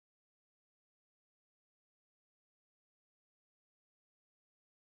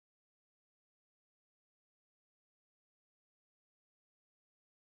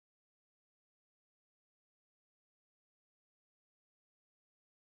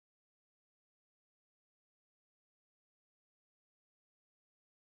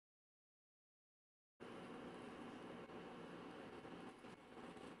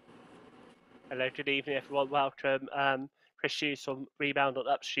Hello, good evening, everyone. Welcome. Chris Hughes from Rebound on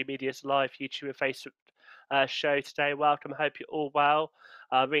Upstreamedia's live YouTube and Facebook show today. Welcome. Hope you're all well.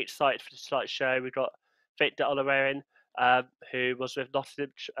 Really excited for tonight's show. We've got Victor Olarerin, who was with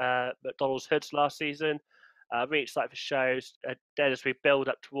Nottingham McDonald's Hoods last season. Really excited for shows. Then as we build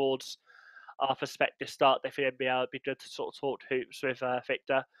up towards our prospective start day for the NBL, it'd be good to sort of talk hoops with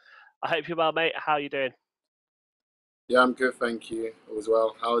Victor. I hope you're well, mate. How are you doing? Yeah, I'm good, thank you. All as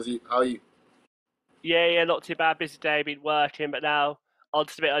well. How are you? Yeah, not too bad. Busy day, been working, but now on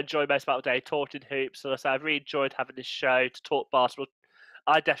to the bit I enjoy most about the day, talking hoops. So I've really enjoyed having this show to talk basketball.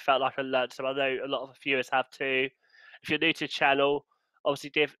 I definitely felt like I learned some. I know a lot of viewers have too. If you're new to the channel,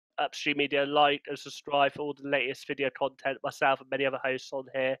 obviously give Upstreamedia a like and subscribe for all the latest video content. Myself and many other hosts on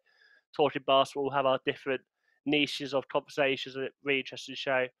here talking basketball will have our different niches of conversations, and it's a really interesting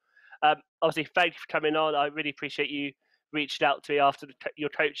show. Obviously, thank you for coming on. I really appreciate you reached out to me after your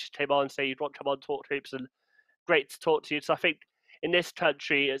coach came on and said you'd want to come on and talk hoops, and great to talk to you. So I think in this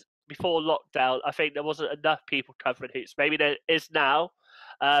country, before lockdown, I think there wasn't enough people covering hoops. Maybe there is now.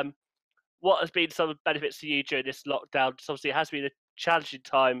 What has been some of the benefits to you during this lockdown? So obviously, it has been a challenging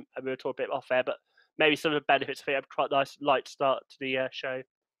time, and we were talking a bit off air, but maybe some of the benefits. I think I'm quite nice light start to the show.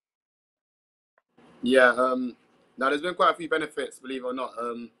 Yeah, now there's been quite a few benefits, believe it or not.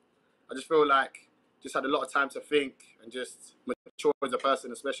 I just feel like just had a lot of time to think and just mature as a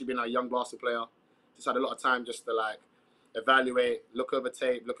person, especially being a young basketball player. Just had a lot of time just to like evaluate, look over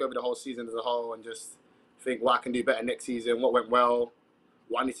tape, look over the whole season as a whole, and just think what I can do better next season, what went well,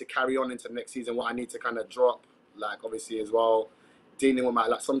 what I need to carry on into the next season, what I need to kind of drop, like obviously as well, dealing with my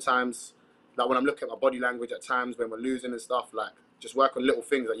like sometimes like when I'm looking at my body language at times when we're losing and stuff, like just work on little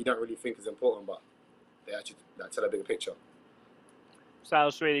things that you don't really think is important, but they actually like, tell a bigger picture.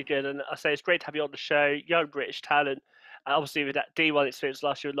 Sounds really good, and I say it's great to have you on the show. Young British talent, obviously with that D1 experience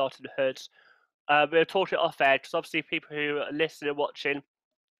last year with Nottingham Hoods. We're talking off air because obviously people who are listening and watching,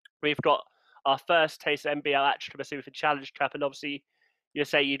 we've got our first taste of NBL action with the Challenge Cup, and obviously you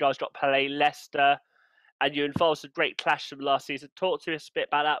say you guys got to play Leicester, and you involved some great clashes from last season. Talk to us a bit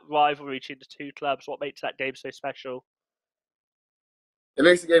about that rivalry between the two clubs. What makes that game so special? It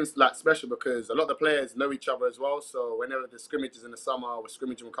makes the games like special because a lot of the players know each other as well. So whenever the scrimmages in the summer, we're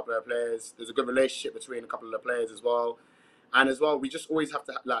scrimmaging with a couple of the players. There's a good relationship between a couple of the players as well. And as well, we just always have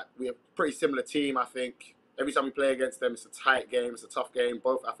to like we're a pretty similar team. I think every time we play against them, it's a tight game, it's a tough game.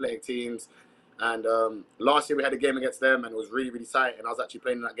 Both athletic teams. And last year we had a game against them, and it was really really tight. And I was actually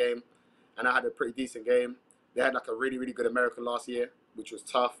playing in that game, and I had a pretty decent game. They had like a really really good American last year, which was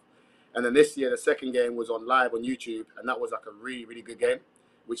tough. And then this year, the second game was on live on YouTube, and that was like a really, really good game,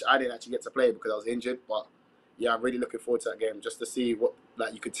 which I didn't actually get to play because I was injured. But yeah, I'm really looking forward to that game just to see what,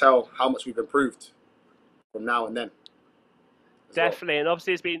 like, you could tell how much we've improved from now and then. Definitely, and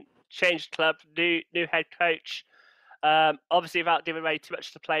obviously it's been changed club, new head coach. Obviously, without giving away too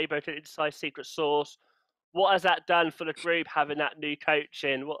much to play, both an inside secret source. What has that done for the group having that new coach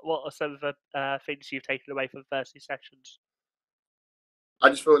in? What are some of the things you've taken away from the first two sessions? I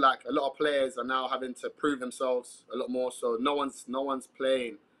just feel like a lot of players are now having to prove themselves a lot more. So no one's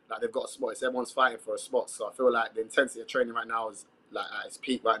playing like they've got a spot. It's everyone's fighting for a spot. So I feel like the intensity of training right now is like at its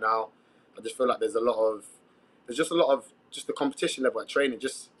peak right now. I just feel like there's just a lot of just the competition level at training.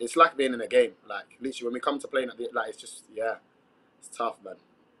 Just it's like being in a game. Like literally when we come to playing at the like it's just it's tough, man.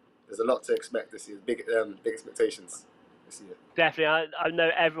 There's a lot to expect this year. Big expectations this year. Definitely, I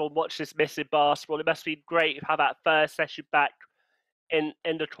know everyone watches missing basketball. It must be great to have that first session back in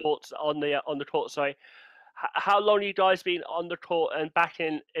the courts on the court. Sorry, how long have you guys been on the court and back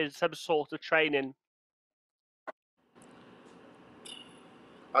in some sort of training?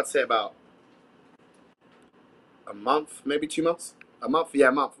 I'd say about a month, maybe 2 months. A month, yeah,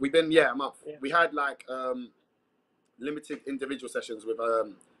 a month. We've been a month. Yeah. We had like limited individual sessions with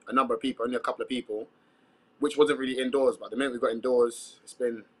a number of people, only a couple of people, which wasn't really indoors. But the minute we got indoors, it's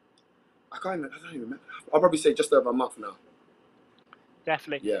been I don't even remember. I'll probably say just over a month now.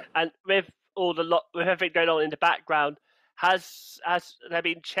 Definitely. Yeah. And with with everything going on in the background, has there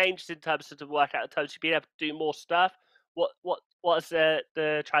been changes in terms of the workout, in terms of being able to do more stuff? What has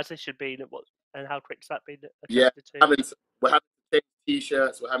the transition been, and how quick has that been Yeah, adjusted to? we're having to take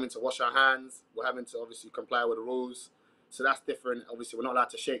t-shirts. We're having to wash our hands. We're having to obviously comply with the rules. So that's different. Obviously, we're not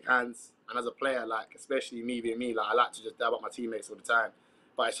allowed to shake hands. And as a player, like especially me being me, like I like to just dab up my teammates all the time.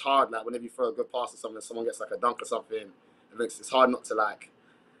 But it's hard. Like whenever you throw a good pass or something, someone gets like a dunk or something. It's hard not to like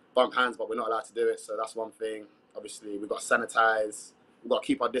bump hands, but we're not allowed to do it. So that's one thing. Obviously, we've got to sanitize. We've got to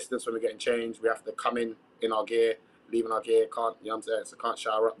keep our distance when we're getting changed. We have to come in our gear, leave in our gear. Can't, you know what I'm saying? So can't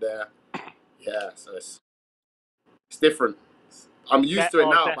shower up there. Yeah, so it's different. I'm used to it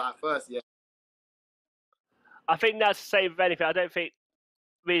now, but at first, yeah. I think that's the same with anything. I don't think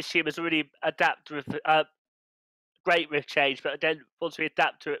we as humans really adapt with great with change, but then once we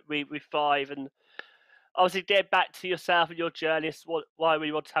adapt to it, we thrive. And obviously, getting back to yourself and your journey, is why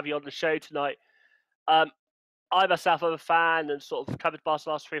we want to have you on the show tonight. Um, I myself am a fan and sort of covered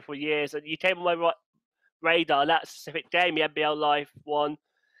Barcelona last 3 or 4 years, and you came on my radar that specific game, the NBL Live one.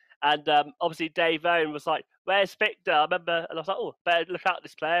 And obviously, Dave Owen was like, "Where's Victor?" I remember, and I was like, "Oh, better look out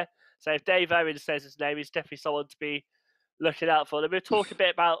this player." So if Dave Owen says his name, he's definitely someone to be looking out for. And we'll talk a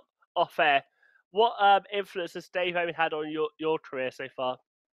bit about off air. What influence has Dave Owen had on your career so far?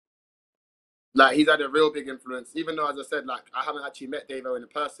 Like he's had a real big influence, even though, as I said, like I haven't actually met Dave Owen in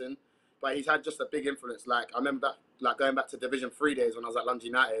person, but he's had just a big influence. Like I remember that, like going back to Division 3 days when I was at London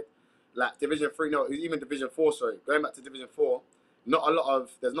United, like Division 3, no, it was even Division 4. Sorry, going back to Division 4,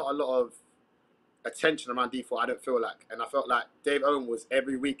 there's not a lot of attention around D4. I don't feel like, and I felt like Dave Owen was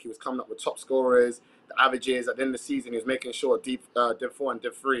every week he was coming up with top scorers, the averages. At the end of the season, he was making sure Div 4 and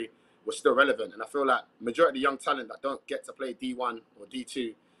Div 3 was still relevant. And I feel like majority of the young talent that don't get to play D1 or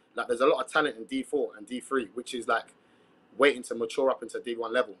D2, like there's a lot of talent in D4 and D3, which is like waiting to mature up into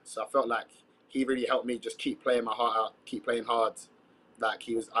D1 level. So I felt like he really helped me just keep playing my heart out, keep playing hard. Like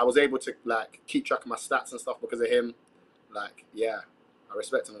I was able to like keep track of my stats and stuff because of him. Like, yeah, I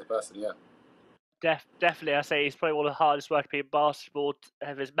respect him as a person. Yeah. Definitely, I say he's probably one of the hardest working people in basketball.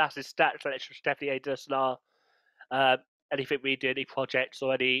 Have his massive stat collection, which definitely aided us in our anything we do, any projects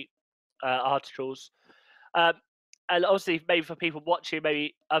or any articles. Um, and obviously, maybe for people watching,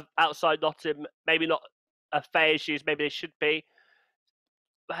 maybe outside Nottingham, maybe not fair issues, maybe they should be.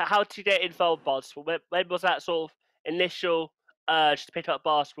 How did you get involved in basketball? When was that sort of initial urge to pick up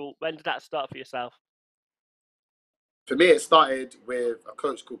basketball? When did that start for yourself? For me, it started with a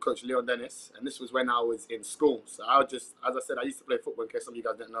coach called Coach Leon Dennis, and this was when I was in school. So I would just, as I said, I used to play football. In case some of you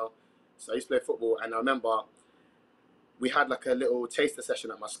guys didn't know, so I used to play football, and I remember we had like a little taster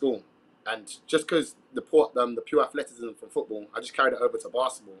session at my school, and just because the pure athleticism from football, I just carried it over to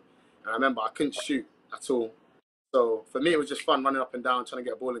basketball, and I remember I couldn't shoot at all. So for me, it was just fun running up and down, trying to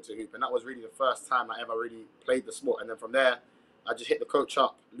get a ball into a hoop. And that was really the first time I ever really played the sport. And then from there, I just hit the coach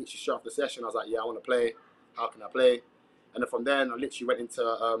up, literally straight after the session. I was like, yeah, I want to play. How can I play? And then from there, I literally went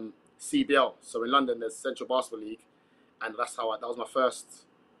into CBL. So in London, there's Central Basketball League. And that was my first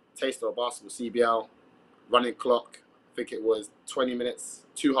taste of basketball, CBL, running clock. I think it was 20 minutes,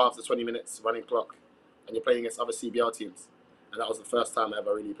 two halves of 20 minutes, running clock. And you're playing against other CBL teams. And that was the first time I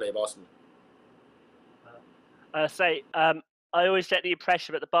ever really played basketball. Say, I always get the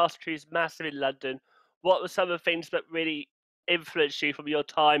impression that the basketball is massive in London. What were some of the things that really influenced you from your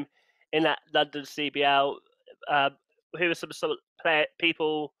time in that London CBL? Who were some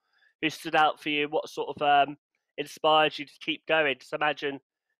people who stood out for you? What sort of inspired you to keep going? Just imagine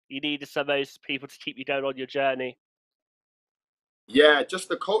you needed some of those people to keep you going on your journey. Yeah, just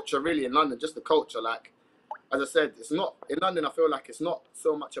the culture really in London, just the culture. Like, as I said, it's not in London. I feel like it's not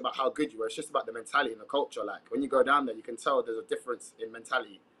so much about how good you are. It's just about the mentality and the culture. Like when you go down there, you can tell there's a difference in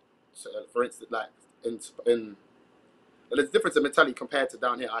mentality. So, for instance, like in there's a difference in mentality compared to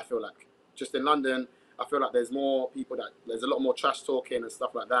down here. I feel like just in London, I feel like there's a lot more trash talking and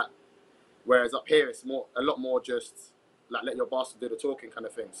stuff like that. Whereas up here, it's a lot more just like let your boss do the talking kind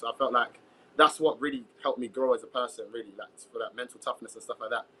of thing. So I felt like that's what really helped me grow as a person, really, like for that mental toughness and stuff like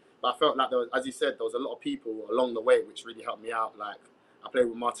that. But I felt like as you said, there was a lot of people along the way which really helped me out. Like I played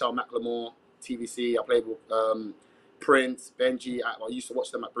with Martel McLemore, TVC. I played with Prince, Benji. I used to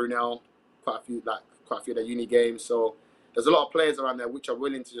watch them at Brunel, quite a few of their uni games. So there's a lot of players around there which are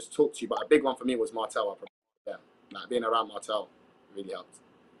willing to just talk to you. But a big one for me was Martel. Yeah, like being around Martel really helped.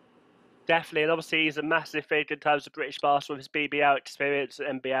 Definitely, and obviously he's a massive figure in terms of British basketball, his BBL experience at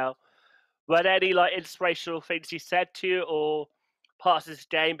NBL. Were there any like inspirational things he said to you, or parts of his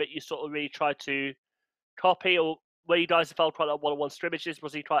game that you sort of really tried to copy, or were you guys involved quite a lot of one-on-one scrimmages?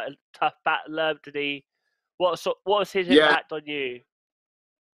 Was he quite a tough battler? Did he? What was his Yeah, impact on you?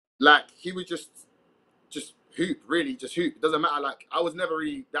 like he was just hoop, really, just hoop. It doesn't matter. Like I was never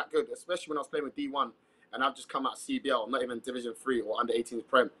really that good, especially when I was playing with D1, and I've just come out CBL. I'm not even Division 3 or under 18s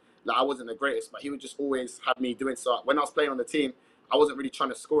Prem. Like I wasn't the greatest, but he would just always have me doing so. When I was playing on the team, I wasn't really trying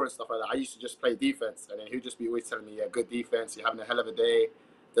to score and stuff like that. I used to just play defense, and then he'd just be always telling me, "Yeah, good defense. You're having a hell of a day."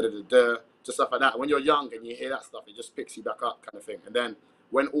 Da da da da. Just stuff like that. When you're young and you hear that stuff, it just picks you back up, kind of thing. And then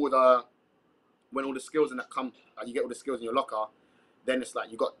when all the when all the skills in that come, you get all the skills in your locker, then it's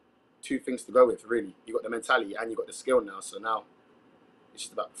like you got two things to go with. Really, you got the mentality and you got the skill now. So now it's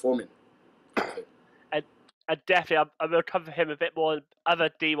just about performing. And, and definitely, I'm going to cover him a bit more. Other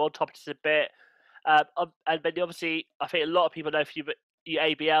D1 topics a bit. And then obviously, I think a lot of people know for you, but your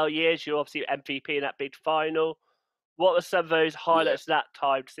ABL years. You're obviously MVP in that big final. What were some of those Yeah. highlights of that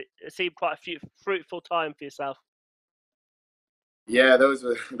time? 'Cause it seemed quite a fruitful time for yourself. Yeah, those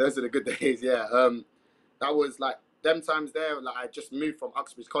are the good days. Yeah, that was like them times there. Like I just moved from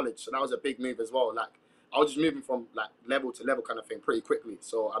Uxbridge College, so that was a big move as well. Like I was just moving from like level to level kind of thing pretty quickly.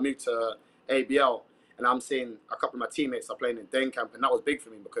 So I moved to ABL, and I'm seeing a couple of my teammates are playing in Den Camp, and that was big for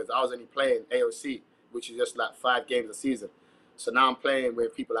me because I was only playing AOC, which is just like 5 games a season. So now I'm playing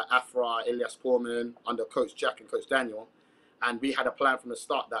with people like Afra, Elias Porman, under Coach Jack and Coach Daniel, and we had a plan from the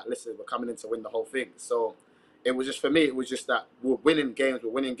start that listen, we're coming in to win the whole thing. So it was just for me, it was just that we're winning games,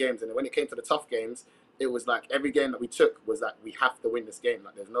 and when it came to the tough games, it was like every game that we took was like we have to win this game.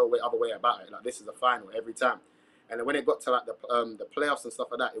 Like there's no way other way about it. Like this is a final every time. And then when it got to like the playoffs and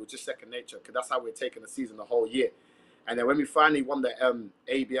stuff like that, it was just second nature because that's how we're taking the season the whole year. And then when we finally won the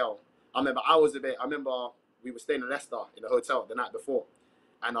ABL, I remember we were staying in Leicester in the hotel the night before,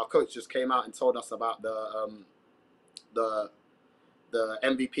 and our coach just came out and told us about the the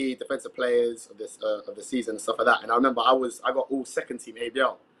MVP, defensive players of the season and stuff like that. And I remember I got all second team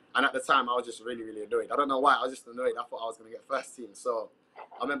ABL, and at the time I was just really annoyed. I don't know why. I was just annoyed. I thought I was going to get first team. So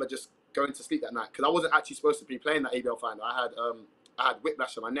I remember just going to sleep that night because I wasn't actually supposed to be playing that ABL final. I had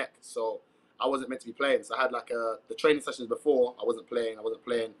whiplash on my neck, so I wasn't meant to be playing. So I had like the training sessions before. I wasn't playing,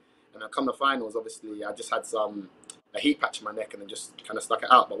 and then come the finals. Obviously, I just had a heat patch in my neck, and then just kind of stuck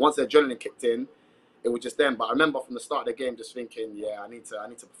it out. But once the adrenaline kicked in, it was just them. But I remember from the start of the game just thinking, yeah, I need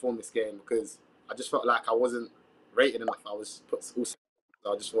to perform this game because I just felt like I wasn't rated enough. I was put all. So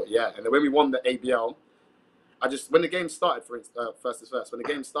I just thought, yeah. And then when we won the ABL, when the game started, first is first. When the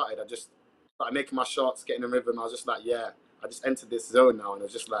game started, I just started making my shots, getting in rhythm. I was just like, yeah, I just entered this zone now, and it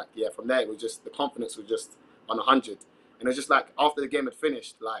was just like, yeah. From there, it was just the confidence was just on 100, and it was just like after the game had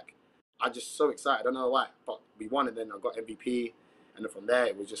finished, like I just so excited. I don't know why, but we won, and then I got MVP. And then from there,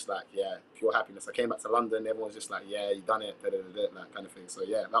 it was just like, yeah, pure happiness. I came back to London. Everyone was just like, yeah, you done it, that kind of thing. So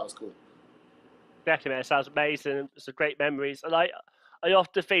yeah, that was cool. Definitely, it sounds amazing. It's a great memories, and I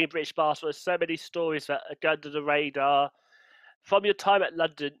often think British basketball. There's so many stories that go under the radar. From your time at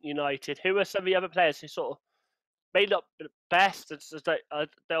London United, who are some of the other players who sort of may not be the best? It's just like,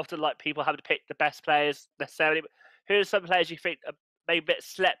 they often like people having to pick the best players necessarily. But who are some players you think are maybe a bit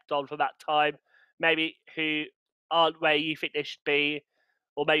slept on from that time? Maybe who aren't where you think they should be,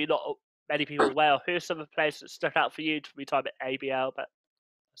 or maybe not many people aware. Who are some of the players that stuck out for you from your time at ABL but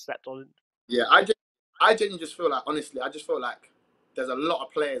slept on? Yeah, I genuinely just feel like, honestly, I just feel like there's a lot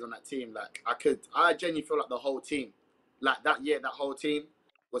of players on that team. Like I genuinely feel like the whole team, like that year, that whole team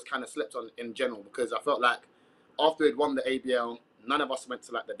was kind of slept on in general because I felt like after we'd won the ABL, none of us went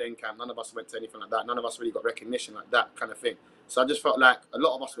to like the Den Camp, none of us went to anything like that, none of us really got recognition like that kind of thing. So I just felt like a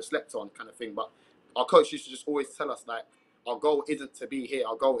lot of us were slept on kind of thing. But our coach used to just always tell us like our goal isn't to be here,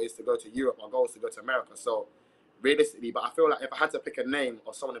 our goal is to go to Europe, our goal is to go to America. So realistically, but I feel like if I had to pick a name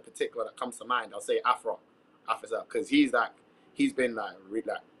of someone in particular that comes to mind, I'll say Afra, because he's been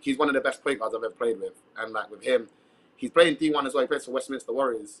he's one of the best point guards I've ever played with, and like with him, he's playing D1 as well. He plays for Westminster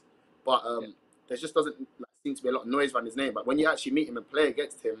Warriors, but there just doesn't seem to be a lot of noise around his name. But when you actually meet him and play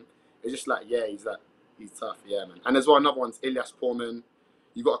against him, it's just like, yeah, he's tough, yeah, man. And as well, another one's Elias Porman.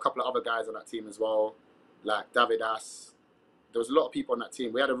 You got a couple of other guys on that team as well, like David Ass. There was a lot of people on that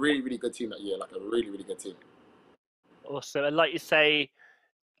team. We had a really good team that year, like a really good team. Awesome. And like you say,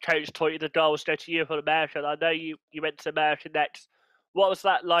 coach taught you the goals go to Europe and America. And I know you went to America next. What was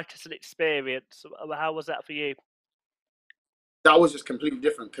that like as an experience? How was that for you? That was just completely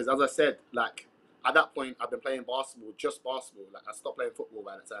different because, as I said, like at that point, I've been playing basketball, just basketball. Like I stopped playing football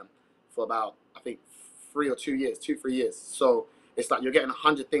by the time for about I think 3 or 2 years, 2 3 years. So it's like you're getting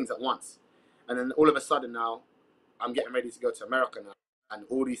 100 things at once, and then all of a sudden now, I'm getting ready to go to America now, and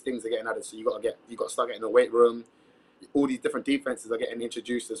all these things are getting added. So you got to start getting the weight room. All these different defenses are getting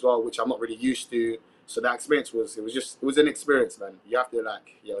introduced as well, which I'm not really used to. So that experience it was an experience, man. You have to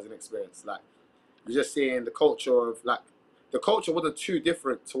it was an experience. Like you're just seeing the culture of like the culture wasn't too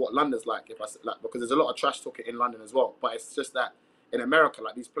different to what London's like. If I like because there's a lot of trash talking in London as well. But it's just that in America,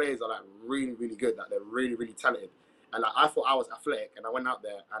 like these players are like really good. Like they're really talented. And like I thought I was athletic, and I went out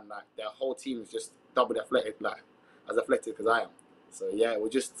there, and like their whole team is just double athletic, like as athletic as I am. So yeah, it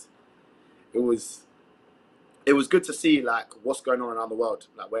was it was good to see like what's going on around the world,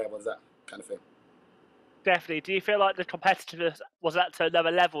 like where everyone's at, kind of thing. Definitely. Do you feel like the competitiveness was at to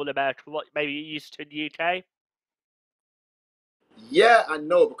another level in America from what maybe you used to in the UK? Yeah and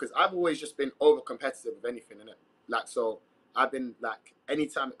no, because I've always just been over competitive with anything in it. Like so, I've been like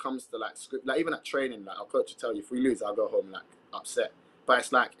anytime it comes to like script, like even at training, like our coach will tell you if we lose, I'll go home like upset. But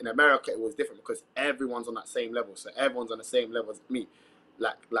it's like in America, it was different because everyone's on that same level, so everyone's on the same level as me.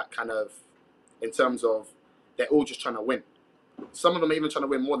 kind of in terms of they're all just trying to win. Some of them are even trying to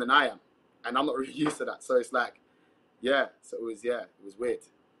win more than I am, and I'm not really used to that. So it's like, yeah. So it was weird.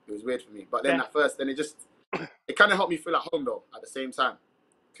 It was weird for me. But then Yeah, at first, then it kind of helped me feel at home though. At the same time,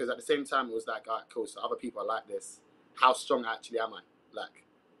 because at the same time it was like, all right, cool. So other people are like this. How strong actually am I? Like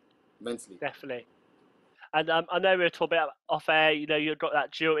mentally. definitely. And I know we were talking about off air. You know, you've got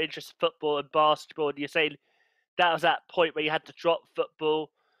that dual interest in football and basketball, and you're saying that was that point where you had to drop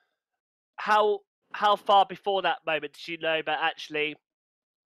football. How how far before that moment did you know that actually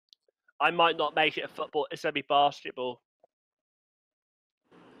I might not make it at football, it's gonna be basketball?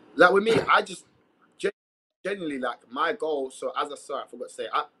 Like with me, I just genuinely like my goal. So as I said, I forgot to say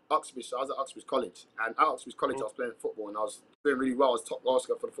at Uxbridge. So I was at Uxbridge College, and at Uxbridge College, I was playing football, and I was doing really well. I was top goal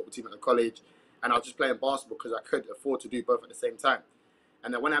scorer for the football team at the college, and I was just playing basketball because I could afford to do both at the same time.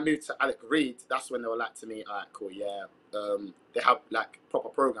 And then when I moved to Alec Reed, that's when they were like to me, all right, cool, yeah. They have like proper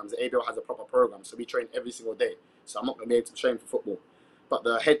programs. The ABL has a proper program, so we train every single day. So I'm not gonna be able to train for football. But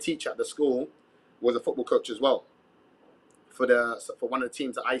the head teacher at the school was a football coach as well for one of the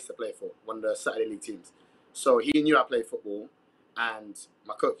teams that I used to play for, one of the Saturday League teams. So he knew I played football, and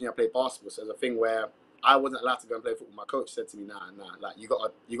my coach knew I played basketball. So there's a thing where I wasn't allowed to go and play football. My coach said to me, "Nah, like you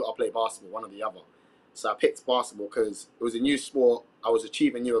gotta play basketball, one or the other." So I picked basketball because it was a new sport. I was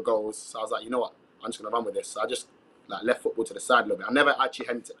achieving newer goals. So I was like, you know what, I'm just gonna run with this. So I just like left football to the side a little bit. I never actually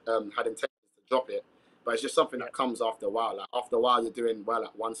had intentions to drop it, but it's just something Yeah, that comes after a while. Like after a while, you're doing well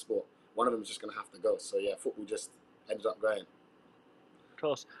at one sport. One of them is just gonna have to go. So yeah, football just ended up going. of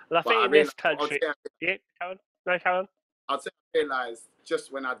course. And I But think I in this realized, country, yeah, Karen, no, Karen. I'd say I realized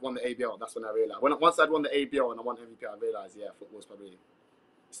just when I'd won the ABL, that's when I realized. Once I'd won the ABL and I won MVP, I realized, yeah, football's probably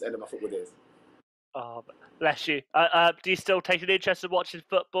it's the end of my football days. Oh, bless you. Do you still take an interest in watching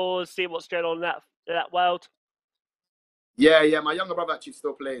football and see what's going on in that world? Yeah, yeah. My younger brother actually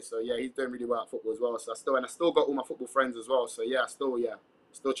still plays, so yeah, he's doing really well at football as well. So I still got all my football friends as well. So yeah,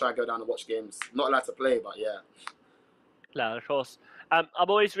 still try to go down and watch games. Not allowed to play, but yeah. No, of course. I'm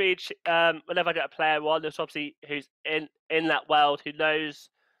always read whenever I get a player on, there's obviously who's in that world who knows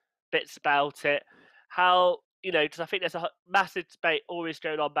bits about it. How because I think there's a massive debate always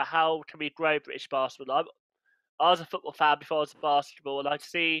going on about how can we grow British basketball. I was a football fan before I was a basketball, and I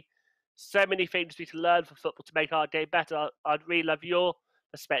see so many things we can learn from football to make our game better. I'd really love your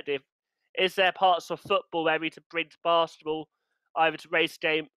perspective. Is there parts of football where we need to bring to basketball, either to raise the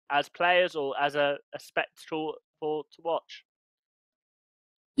game as players or as a spectacle for to watch?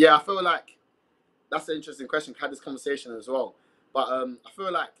 Yeah, I feel like that's an interesting question. I had this conversation as well, but I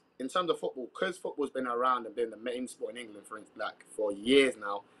feel like in terms of football, because football's been around and been the main sport in England for years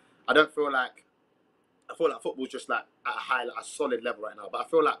now. I don't feel like I feel like football's just like at a solid level right now. But I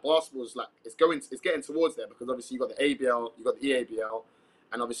feel like basketball's like it's getting towards there because obviously you got the ABL, you got the EABL,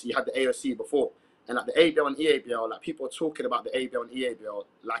 and obviously you had the AOC before. And like the ABL and EABL, like people are talking about the ABL and EABL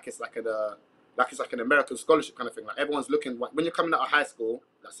like it's like an American scholarship kind of thing. Like everyone's looking when you're coming out of high school,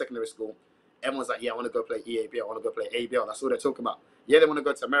 like secondary school, everyone's like, yeah, I want to go play EABL, I want to go play ABL. That's all they're talking about. Yeah, they want to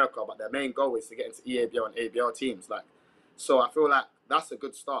go to America, but their main goal is to get into EABL and ABL teams. Like, so I feel like that's a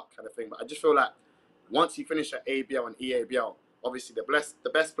good start kind of thing. But I just feel like once you finish at ABL and EABL, obviously the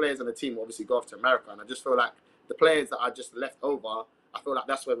best players on the team will obviously go off to America. And I just feel like the players that are just left over, I feel like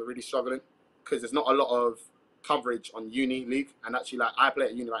that's where we're really struggling because there's not a lot of coverage on uni league. And actually, like I play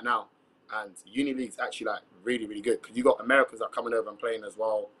at uni right now, and uni league's actually like really really good because you got Americans that are coming over and playing as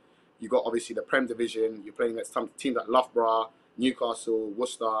well. You got obviously the Prem division. You're playing against some teams like Loughborough, Newcastle,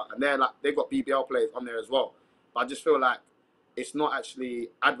 Worcester, and they've got BBL players on there as well. But I just feel like it's not actually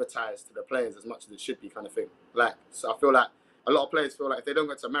advertised to the players as much as it should be, kind of thing. Like, so I feel like a lot of players feel like if they don't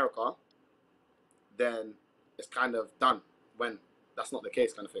go to America, then it's kind of done. When that's not the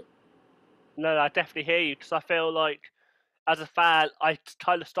case, kind of thing. No, I definitely hear you because I feel like as a fan, I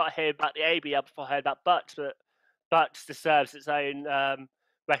kind of started hearing about the ABL before I heard about Bucks, but Bucks deserves its own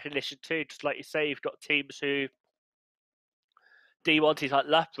recognition too. Just like you say, you've got teams who D1 teams like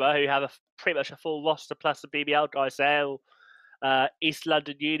Loughborough who have pretty much a full roster plus the BBL guys there. East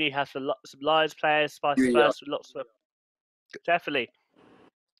London Uni has some Lions players, vice Yeah, versa, lots of definitely.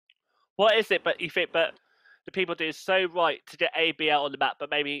 What is it? But you think, but the people do so right to get ABL on the map, but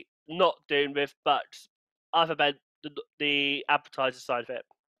maybe not doing with Bucks, other than the advertiser side of it.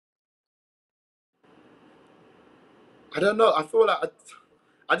 I don't know. I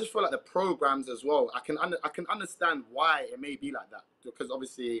just feel like the programs as well. I can understand why it may be like that because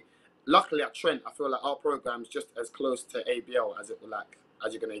obviously, luckily at Trent, I feel like our program's just as close to ABL as it will like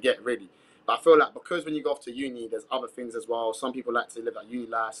as you're gonna get really. But I feel like because when you go off to uni, there's other things as well. Some people like to live that uni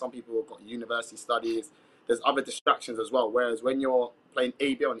life. Some people have got university studies. there's other distractions as well. Whereas when you're playing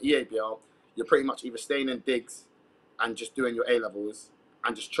ABL and EABL, you're pretty much either staying in digs and just doing your A levels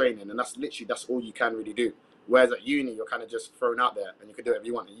and just training, and that's all you can really do. Whereas at uni, you're kind of just thrown out there and you can do whatever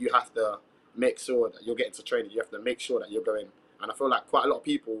you want. And you have to make sure that you're getting to training. You have to make sure that you're going. And I feel like quite a lot of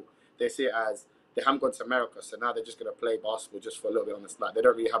people, they see it as they haven't gone to America, so now they're just going to play basketball just for a little bit on the side. They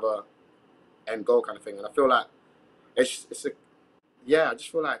don't really have a end goal kind of thing. And I feel like it's a yeah. I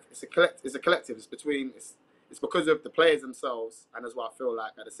just feel like it's a collective. It's because of the players themselves, and as well, I feel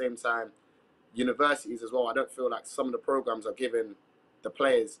like at the same time, universities as well. I don't feel like some of the programs are giving the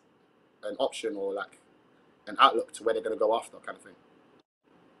players an option or like an outlook to where they're going to go after, kind of thing.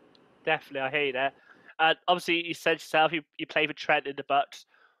 Definitely, I hear you there. And obviously, you said yourself you play for Trent in the Bucks.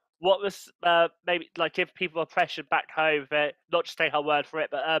 What was maybe like give people a pressure back home, not just take our word for it,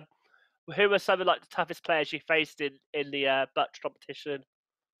 but who were some of like the toughest players you faced in the Bucks competition?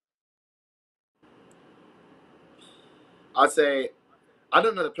 I'd say I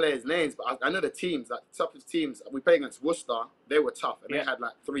don't know the players' names, but I know the teams. Like the toughest teams we played against Worcester, they were tough, and Yeah, they had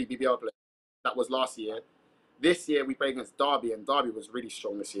like 3 BBL players. That was last year. This year we played against Derby, and Derby was really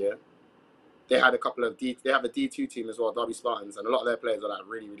strong this year. They had a couple of they have a D2 team as well, Derby Spartans, and a lot of their players are like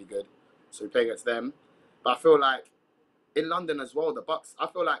really, really good. So we play against them. But I feel like in London as well, the Bucks. I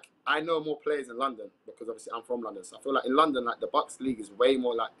feel like I know more players in London because obviously I'm from London. So I feel like in London, like the Bucks league is way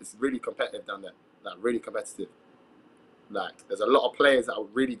more like it's really competitive down there, like really competitive. Like there's a lot of players that are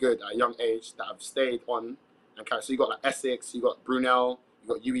really good at a young age that have stayed on and carry. So you got like Essex, you got Brunel, you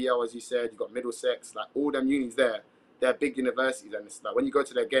got UEL as you said, you got Middlesex, like all them unis there. They're big universities, and it's like when you go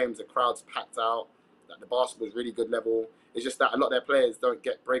to their games, the crowd's packed out. Like the basketball's really good level. It's just that a lot of their players don't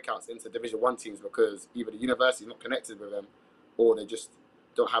get breakouts into Division 1 teams because either the university's not connected with them, or they just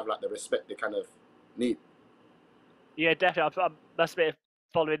don't have like the respect they kind of need. yeah, definitely. I must be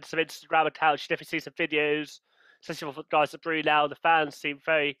following some Instagram accounts. You definitely see some videos, especially for guys at Brunel. The fans seem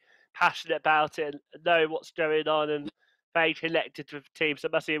very passionate about it and know what's going on and very connected with the team. So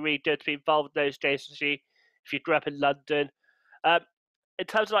it must be really good to be involved in those games, especially if you grew up in London. Um, in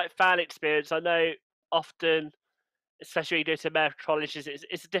terms of like fan experience, I know often, especially when you go to American colleges,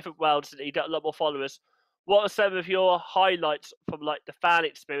 it's a different world, isn't it? You got a lot more followers. What are some of your highlights from like the fan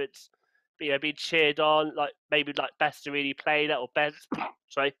experience? You know, being cheered on, like maybe like best to really play that or best,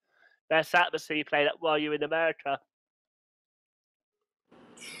 sorry, best atmosphere you played at while you were in America.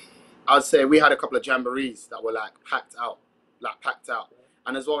 I'd say we had a couple of jamborees that were like packed out,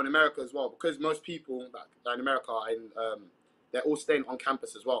 and as well in America as well, because most people that in America are they're all staying on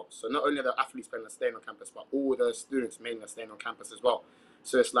campus as well. So not only are the athletes playing and staying on campus, but all the students mainly are staying on campus as well.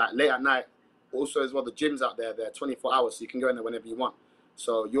 So it's like late at night. Also as well, the gyms out there, they're 24 hours, so you can go in there whenever you want.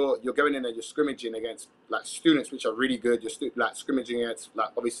 So you're going in there, you're scrimmaging against like students which are really good. You're like scrimmaging against like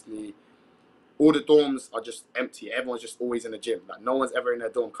obviously all the dorms are just empty. Everyone's just always in the gym. Like no one's ever in their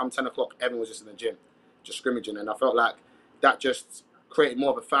dorm. Come 10 o'clock, everyone's just in the gym, just scrimmaging. And I felt like that just created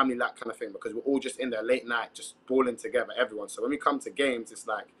more of a family like kind of thing because we're all just in there late night, just balling together, everyone. So when we come to games, it's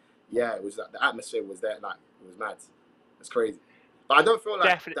like, yeah, it was like the atmosphere was there, like it was mad. It's crazy. But I don't feel like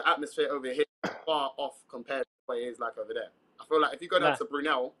Definitely, the atmosphere over here is far off compared to what it is like over there. I feel like if you go down no, to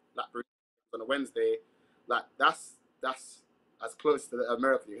Brunel, like Brunel on a Wednesday, like that's as close to the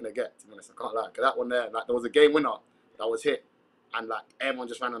America you're gonna get. To be honest, I can't lie. Cause that one there, like there was a game winner that was hit, and like everyone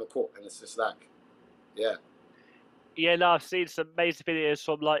just ran on the court, and it's just like, yeah. yeah, no, I've seen some amazing videos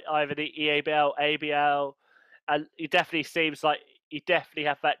from like either the EABL, ABL, and it definitely seems like you definitely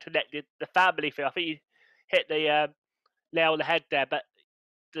have that connected the family feel. I think you hit the nail on the head there, but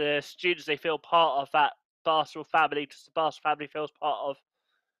the students they feel part of that basketball family, just the basketball family feels part of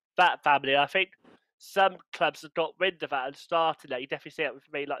that family. I think some clubs have got wind of that and started that. You definitely see it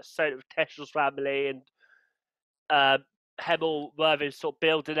with me, like Soda with Teshel's family and um, Hemel Worthing sort of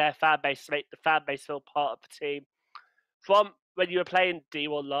building their fan base to make the fan base feel part of the team. From when you were playing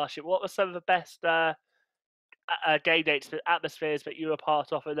D1 last year, what were some of the best game dates, atmospheres that you were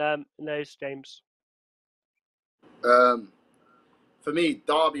part of in those games? Um, for me,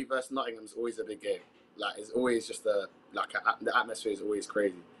 Derby versus Nottingham is always a big game. Like it's always just the atmosphere is always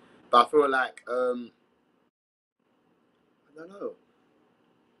crazy. But I feel like I don't know.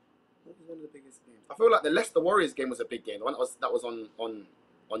 What was one of the biggest games? I feel like the Leicester Warriors game was a big game. The one that was on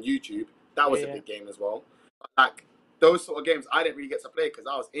YouTube. That Yeah, was a yeah, big game as well. Like those sort of games, I didn't really get to play because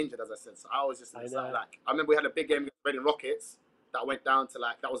I was injured, as I said. So I was just in I the side. know. Like I remember we had a big game against Reading Rockets that went down to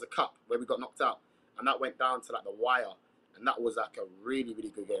like that was a cup where we got knocked out, and that went down to like the wire, and that was like a really really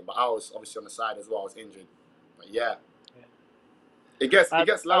good game. But I was obviously on the side as well. I was injured. But yeah, Yeah. it gets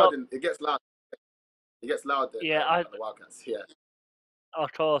A loud lot. and it gets loud. It gets loud Yeah, I at the Wildcats. Yeah.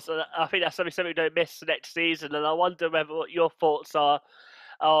 Of course, and I think that's something we don't miss next season. And I wonder whether what your thoughts are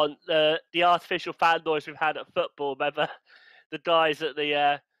on the artificial fan noise we've had at football. Whether the guys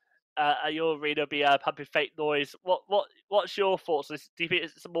at your arena be pumping fake noise. What's your thoughts? Do you think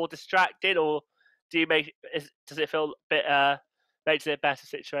it's more distracting, or do you does it feel a bit makes it a better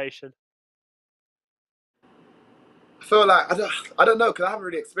situation? I feel like I don't know because I haven't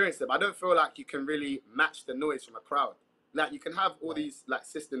really experienced it. But I don't feel like you can really match the noise from a crowd. Like you can have all No. these like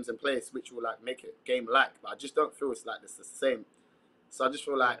systems in place which will like make it game like, but I just don't feel it's like it's the same. So I just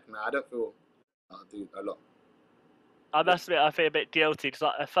feel Yeah. like nah, I don't feel I'll do a lot. I must admit, I feel a bit guilty because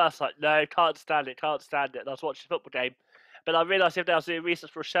like, at first, like, no, can't stand it, can't stand it. And I was watching a football game, but I realised the other day I was doing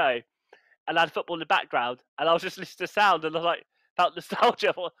research for a show, and I had football in the background, and I was just listening to sound, and I was like, felt nostalgia.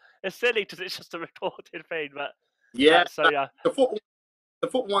 I thought, it's silly because it's just a recorded thing, but Yeah, so like yeah, the football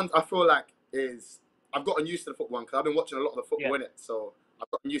ones I feel like is I've gotten used to the football one because I've been watching a lot of the yeah, football in it, so I've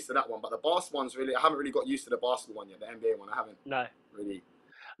gotten used to that one. But the basketball one's really I haven't really got used to the basketball one yet. The NBA one I haven't no, really. It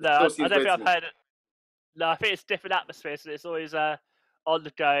no, still I seems don't weird think to I've me. heard it. No, I think it's different atmospheres, and it's always on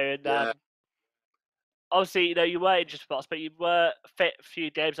the go. And Yeah, obviously, you were injured spots, but you were fit a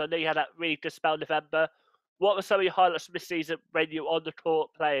few games. I know you had that really good spell in November. What were some of your highlights from this season when you were on the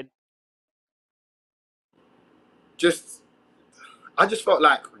court playing? just I just felt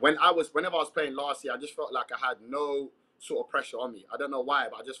like whenever I was playing last year, I just felt like I had no sort of pressure on me. I don't know why,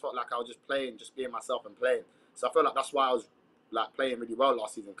 but I just felt like I was just playing, just being myself and playing. So I feel like that's why I was like playing really well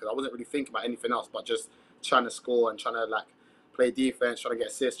last season because I wasn't really thinking about anything else but just trying to score and trying to like play defense, trying to get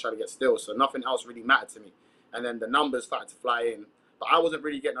assists, trying to get steals. So nothing else really mattered to me. And then the numbers started to fly in, but I wasn't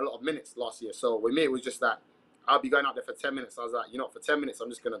really getting a lot of minutes last year. So with me, it was just that I'll be going out there for 10 minutes. I was like, for 10 minutes, I'm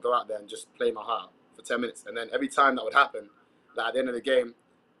just gonna go out there and just play my heart out for 10 minutes. And then every time that would happen, like at the end of the game,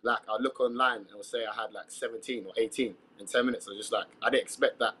 like I'd look online and it would say I had like 17 or 18 in 10 minutes. I was just like, I didn't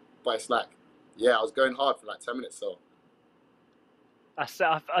expect that, but it's like, yeah, I was going hard for like 10 minutes. So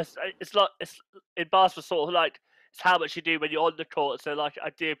It's not. It's in basketball, sort of like it's how much you do when you're on the court. So like, I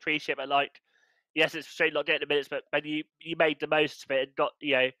do appreciate, but like, yes, it's straight not getting the minutes, but when you made the most of it and got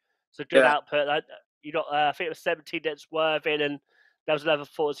some good yeah, output. You got I think it was 17 against Worthing, and there was another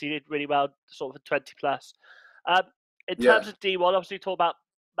four, so you did really well, sort of 20 plus. Um, in yeah. terms of D1, obviously, you talk about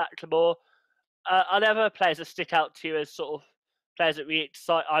McLemore. Are there other players that stick out to you as sort of players that really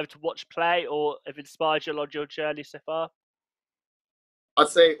excite either to watch play or have inspired you along your journey so far? I'd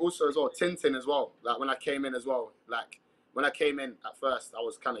say also as well, Tintin as well. Like when I came in as well, like when I came in at first, I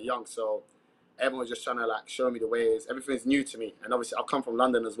was kind of young, so everyone was just trying to like show me the ways. Everything's new to me, and obviously I've come from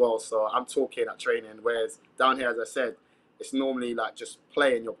London as well, so I'm talking at training. Whereas down here, as I said, it's normally like just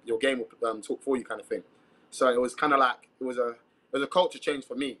playing your game will talk for you kind of thing. So it was kind of like it was a culture change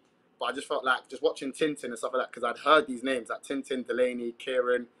for me. But I just felt like just watching Tintin and stuff like that because I'd heard these names like Tintin, Delaney,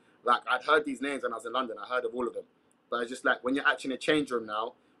 Kieran. Like I'd heard these names when I was in London. I heard of all of them. But it's just like when you're actually in a change room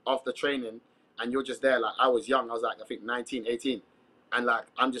now after training and you're just there, like I was young, I was like, I think 19, 18. And like,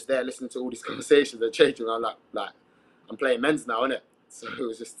 I'm just there listening to all these conversations in the change room. I'm like, I'm playing men's now, innit? So it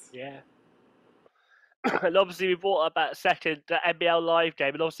was just, Yeah. And obviously we brought up that second NBL live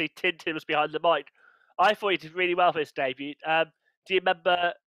game, and obviously Tintin was behind the mic. I thought he did really well for his debut. Do you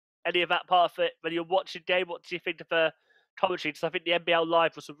remember any of that part of it when you were watching the game? What do you think of the commentary? Because I think the NBL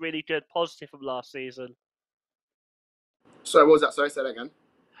live was a really good positive from last season. sorry, what was that? Sorry, say that again.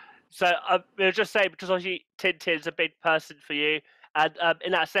 So we were just saying because obviously Tintin's a big person for you, and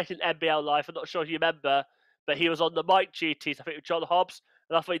in that second NBL live, I'm not sure if you remember, but he was on the mic duties. I think with John Hobbs,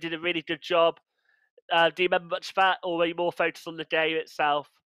 and I thought he did a really good job. Do you remember much of that, or were you more focused on the game itself?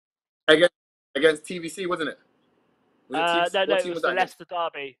 Against, against TVC, wasn't it? Was it TVC? No, What it team was was the that against? Leicester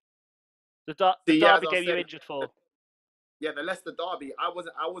derby. The See, yeah, as derby I was game you saying, injured for. yeah, the Leicester derby. I was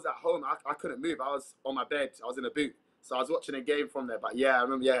at home. I couldn't move. I was on my bed. I was in a boot, so I was watching a game from there. But yeah, I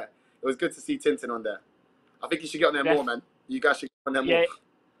remember. Yeah, it was good to see Tintin on there. I think you should get on there more, Def- man. You guys should get on there more. yeah,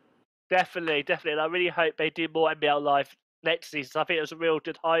 definitely, definitely. And I really hope they do more NBL live next season. I think it was a real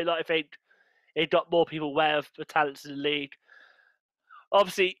good highlight. I think it got more people aware of the talents in the league.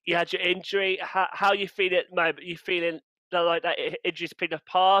 Obviously, you had your injury. How are you feeling at the moment? Are you feeling like that injury's been a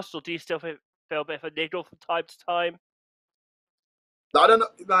past, or do you still feel a bit of a niggle from time to time? I don't know.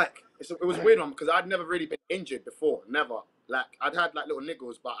 Like it was a weird one because I'd never really been injured before. Never. Like I'd had like little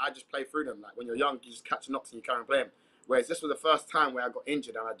niggles, but I just play through them. Like when you're young, you just catch knocks and you carry on playing. Whereas this was the first time where I got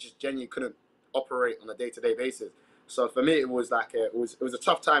injured and I just genuinely couldn't operate on a day-to-day basis. So for me, it was like it was a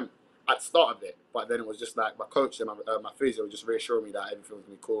tough time at the start of it, but then it was just like my coach and my physio just reassured me that everything was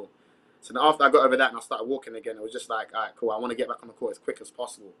gonna be cool. So then after I got over that and I started walking again, it was just like, all right, cool. I want to get back on the court as quick as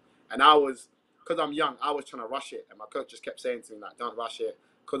possible. And because I'm young, I was trying to rush it, and my coach just kept saying to me like, "Don't rush it,"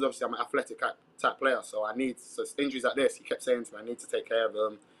 because obviously I'm an athletic type player, so injuries like this. He kept saying to me, "I need to take care of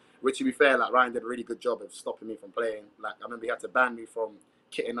them." Which, to be fair, like Ryan did a really good job of stopping me from playing. Like I remember he had to ban me from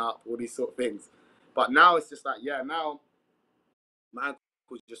kitting up, all these sort of things. But now it's just like, yeah, now my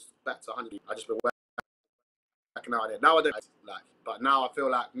ankle's just back to 100. I just been working out it. Now I don't like, but now I feel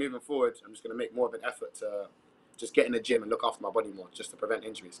like moving forward, I'm just gonna make more of an effort to just get in the gym and look after my body more, just to prevent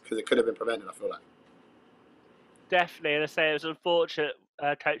injuries, because it could have been prevented. I feel like. Definitely, and I say it was unfortunate.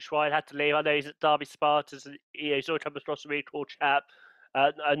 Coach Ryan had to leave. I know he's at Derby Spartans, and he's always come across a really cool chap,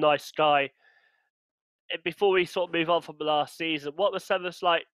 a nice guy. Before we sort of move on from the last season, what were some of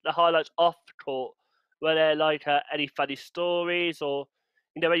like the highlights off the court? Were there like any funny stories, or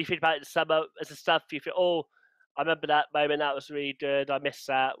when you think about it in summer as a stuff, you think, oh, I remember that moment, that was really good. I missed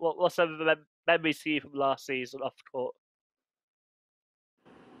that. What's some of the memories for you from last season off the court?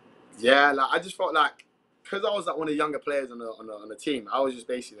 Yeah, like I just felt like because I was like one of the younger players on the team, I was just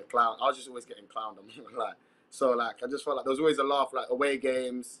basically the clown. I was just always getting clowned. Like so, like I just felt like there was always a laugh, like away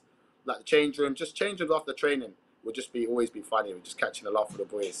games, like the change room, just change rooms after training would just be always be funny. We're just catching a laugh with the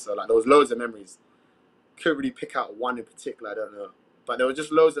boys. So like there was loads of memories. Couldn't really pick out one in particular. I don't know, but there were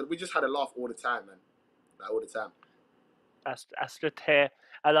just loads of. We just had a laugh all the time, man. Like all the time. That's good to hear.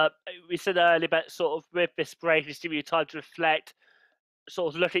 And we said earlier about sort of with this break, it's giving you time to reflect,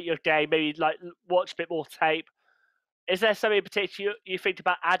 sort of look at your game, maybe like watch a bit more tape. Is there something in particular you think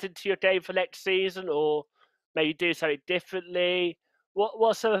about adding to your game for next season, or maybe do something differently?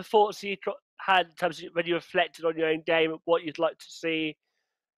 What some of the thoughts you had in terms of when you reflected on your own game, what you'd like to see,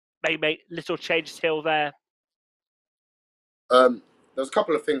 maybe make little changes here or there? There's a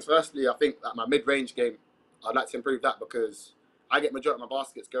couple of things. Firstly, I think that my mid-range game, I'd like to improve that because I get majority of my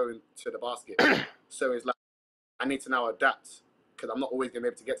baskets going to the basket. So it's like I need to now adapt because I'm not always gonna be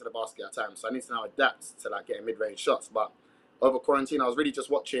able to get to the basket at times. So I need to now adapt to like getting mid-range shots. But over quarantine, I was really just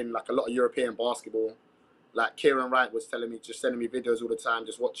watching like a lot of European basketball. Like Kieran Wright was telling me, just sending me videos all the time,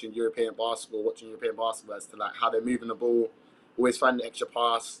 just watching watching European basketball as to like how they're moving the ball, always finding the extra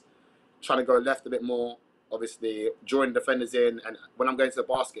pass, trying to go left a bit more. Obviously, drawing defenders in, and when I'm going to the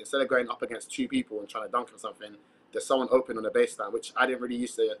basket, instead of going up against two people and trying to dunk or something, there's someone open on the baseline, which I didn't really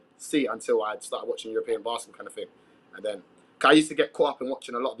used to see until I started watching European basketball kind of thing. And then, I used to get caught up in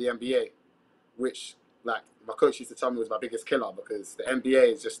watching a lot of the NBA, which like my coach used to tell me was my biggest killer because the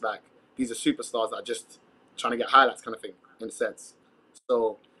NBA is just like these are superstars that are just trying to get highlights kind of thing in a sense.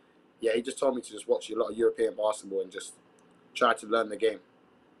 So yeah, he just told me to just watch a lot of European basketball and just try to learn the game.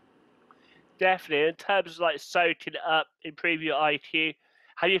 Definitely, in terms of like soaking it up, improve your IQ.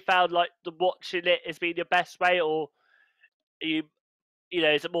 Have you found like the watching it has been your best way, or are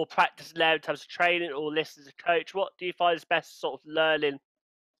is it more practice now in terms of training or listening to coach? What do you find is best sort of learning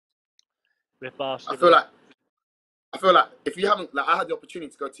with I feel basketball? like I feel like if you haven't, like, I had the opportunity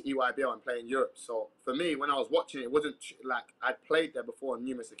to go to EYBL and play in Europe. So for me, when I was watching it, it wasn't like I'd played there before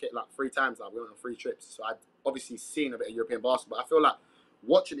numerous, like 3 times. Like we went on 3 trips, so I'd obviously seen a bit of European basketball. I feel like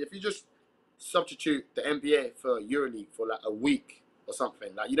watching, if you just substitute the NBA for EuroLeague for like a week or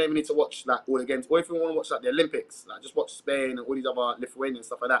something, like you don't even need to watch like all the games. Or if you want to watch like the Olympics, like just watch Spain and all these other Lithuanian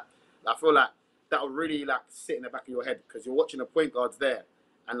stuff like that. Like, I feel like that will really like sit in the back of your head because you're watching the point guards there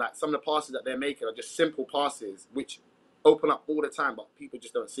and like some of the passes that they're making are just simple passes which open up all the time, but people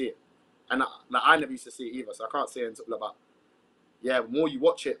just don't see it. And like I never used to see it either, so I can't say anything about. Yeah, the more you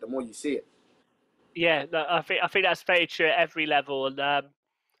watch it, the more you see it. Yeah, no, I think that's very true at every level, and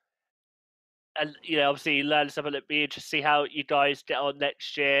obviously you learn something. It'd be interesting to see how you guys get on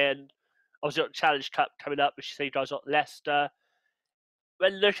next year, and obviously got Challenge Cup coming up, which you say you guys got Leicester.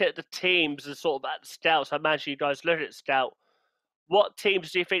 When looking at the teams and sort of at the scouts, I imagine you guys look at scout. What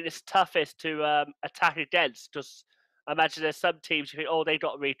teams do you think is toughest to attack against? Because I imagine there's some teams you think, oh, they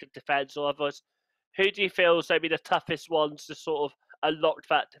got a really good defense, or others. Who do you feel is maybe the toughest ones to sort of unlock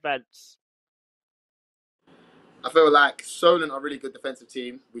that defense? I feel like Solent are a really good defensive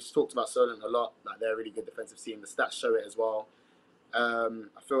team. We've talked about Solent a lot. Like they're a really good defensive team. The stats show it as well. I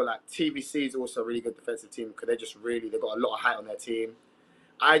feel like TVC is also a really good defensive team because they've got a lot of height on their team.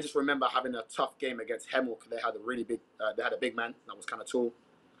 I just remember having a tough game against Hemel because they had a big man that was kind of tall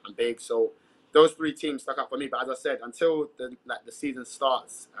and big. So those 3 teams stuck out for me. But as I said, until the season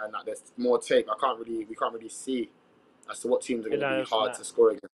starts and like there's more tape, we can't really see as to what teams are You going to be know, hard to score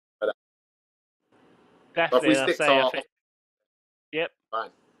against. But if we definitely. And I stick to say, I our think, yep, fine,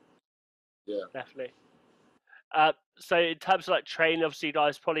 yeah. definitely. So in terms of like training, obviously you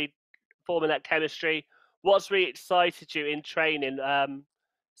guys probably forming that chemistry. What's really excited you in training?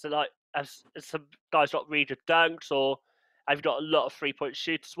 So like, as some guys got really good dunks, or have you got a lot of 3-point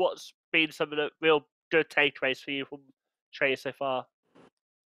shooters? What's been some of the real good takeaways for you from training so far?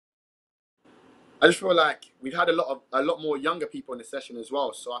 I just feel like we've had a lot more younger people in the session as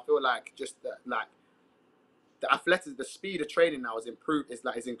well. So I feel like just like the athletics, the speed of training now has improved.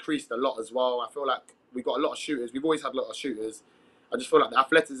 Is increased a lot as well. I feel like we've got a lot of shooters. We've always had a lot of shooters. I just feel like the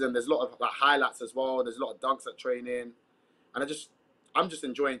athleticism. There's a lot of like highlights as well. There's a lot of dunks at training, and I'm just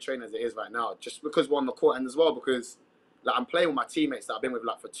enjoying training as it is right now. Just because we're on the court and as well because like I'm playing with my teammates that I've been with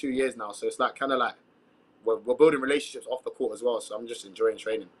like for 2 years now. So it's like kind of like we're building relationships off the court as well. So I'm just enjoying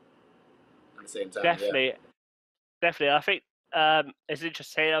training at the same time. Yeah. Definitely, definitely. I think it's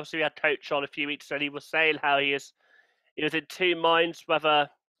interesting. Obviously, we had Coach on a few weeks ago, and he was saying how he was in two minds whether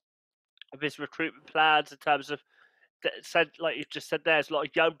of his recruitment plans in terms of said like you just said. There's a lot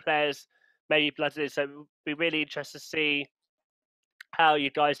of young players, maybe blooded in, so it'll be really interesting to see how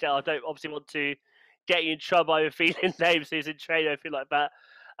you guys get. I don't obviously want to get you in trouble over feeling names who's in training or anything like that.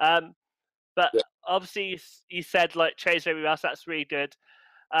 Um, but Yeah. obviously, you said like trains maybe else. That's really good.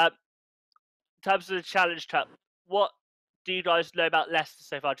 In terms of the Challenge Cup, what do you guys know about Leicester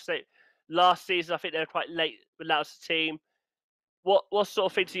so far? Just say last season, I think they were quite late with announced the team. What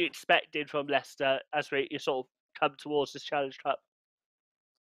sort of things are you expecting from Leicester as you sort of come towards this Challenge Cup?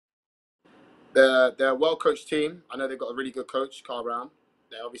 They're a well coached team. I know they've got a really good coach, Carl Brown.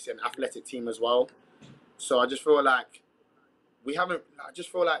 They're obviously an athletic team as well. So I just feel like we haven't. I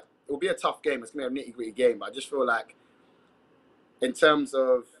just feel like it will be a tough game. It's gonna be a nitty gritty game. But I just feel like in terms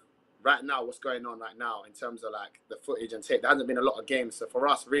of right now, what's going on right now, in terms of like the footage and tape, there hasn't been a lot of games. So for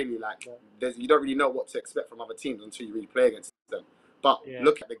us, really, like you don't really know what to expect from other teams until you really play against them. But Yeah.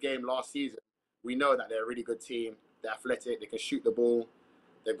 look at the game last season. We know that they're a really good team. They're athletic. They can shoot the ball.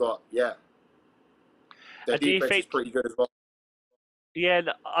 They've got Their And do you defense is think? pretty good as well. Yeah,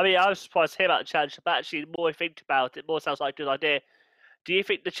 I mean, I was surprised to hear about the Challenge Cup. Actually, the more I think about it, more sounds like a good idea. Do you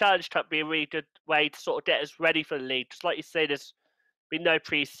think the Challenge Cup be a really good way to sort of get us ready for the league? Just like you say, there's been no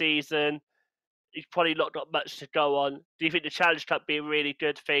pre-season. You've probably not got much to go on. Do you think the Challenge Cup be a really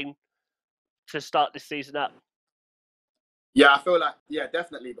good thing to start this season up? Yeah, I feel like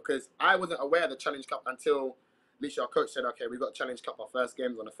definitely because I wasn't aware of the Challenge Cup until literally our coach said, "Okay, we got Challenge Cup. Our first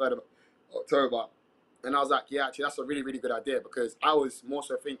games on the 3rd of October," and I was like, "Yeah, actually, that's a really really good idea." Because I was more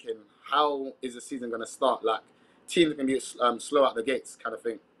so thinking, how is the season going to start? Like teams can be slow out the gates, kind of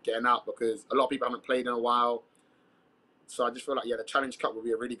thing, getting out because a lot of people haven't played in a while. So I just feel like the Challenge Cup will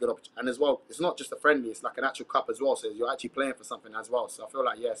be a really good opportunity, and as well, it's not just a friendly; it's like an actual cup as well. So you're actually playing for something as well. So I feel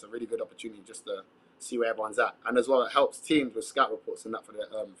like it's a really good opportunity just to see where everyone's at, and as well, it helps teams with scout reports and that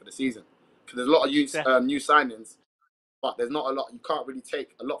for the season because there's a lot of new signings, but there's not a lot. You can't really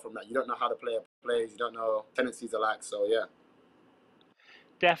take a lot from that. You don't know how the player plays. You don't know what tendencies are like. So yeah.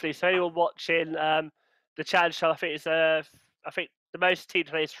 Definitely. So anyone watching the Challenge Cup, I think I think the most team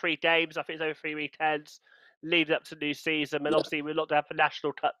plays 3 games. I think it's over 3 weekends, leading up to the new season. And Yeah. obviously, we're not to have the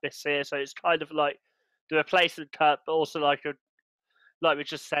National Cup this year, so it's kind of like the replacement cup, but also like we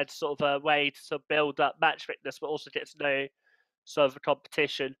just said, sort of a way to sort of build up match fitness, but also get to know sort of the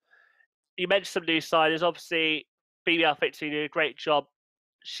competition. You mentioned some new signings. Obviously, BBL Fitz, you did a great job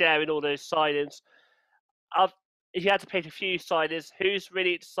sharing all those signings. I've, if you had to pick a few signings, who's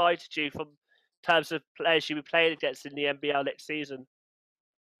really excited you from terms of players you'll be playing against in the NBL next season?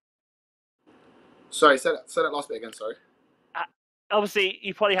 Sorry, say that last bit again. Sorry. Uh, Obviously,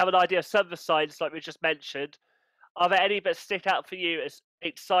 you probably have an idea of some of the signings, like we just mentioned. Are there any that stick out for you as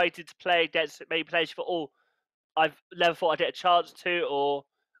excited to play against maybe players you thought, oh, I've never thought I'd get a chance to, or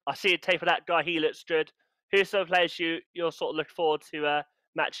I see a tape of that guy, he looks good. Who's some players you're sort of looking forward to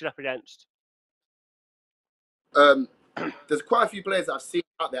matching up against? Um, there's quite a few players that I've seen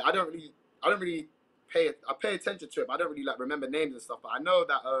out there. I don't really I pay attention to it, but I don't really like remember names and stuff. But I know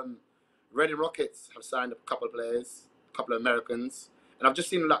that Reading Rockets have signed a couple of players, a couple of Americans, and I've just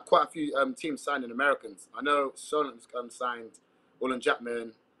seen like quite a few teams signing Americans. I know Solent's signed Olin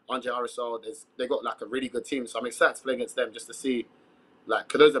Jackman, Andre Arisol. They got like a really good team, so I'm excited to play against them just to see like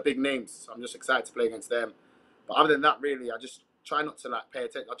because those are big names. So I'm just excited to play against them. But other than that, really, I just try not to like pay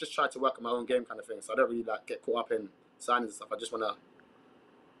attention. I just try to work on my own game kind of thing. So I don't really like get caught up in signings and stuff. I just want to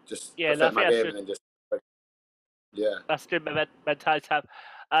just Yeah, no, I perfect think my that's game good. and then just yeah. That's good mentality to have.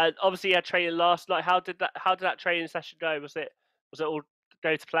 And obviously, you had training last night. How did that training session go? Was it all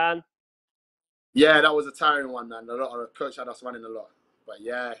go to plan? Yeah, that was a tiring one, man. A lot of coach had us running a lot, but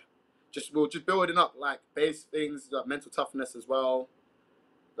yeah, we're just building up like base things, like mental toughness as well.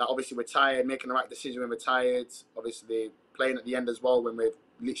 Like obviously we're tired, making the right decision when we're tired. Obviously playing at the end as well when we're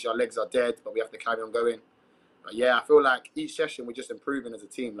literally our legs are dead, but we have to carry on going. But yeah, I feel like each session we're just improving as a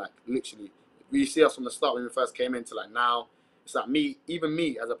team. Like literally, you see us from the start when we first came into like now. it's like me, even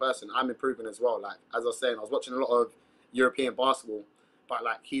me as a person, I'm improving as well. Like as I was saying, I was watching a lot of European basketball, but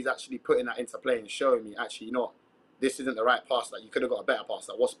like he's actually putting that into play and showing me actually, you know what, this isn't the right pass. Like you could have got a better pass.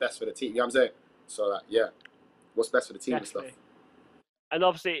 Like what's best for the team? You know what I'm saying? So like yeah, what's best for the team and stuff. Definitely. And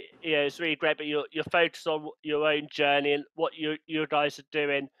obviously, it's really great, but you're focused on your own journey and what you guys are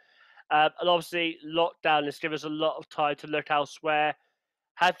doing. And obviously, lockdown has given us a lot of time to look elsewhere.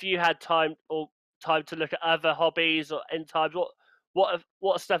 Have you had time to look at other hobbies or in times?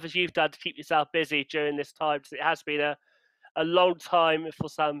 What stuff has you've done to keep yourself busy during this time? Because it has been a long time for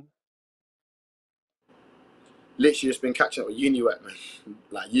some. Literally just been catching up with uni work, man.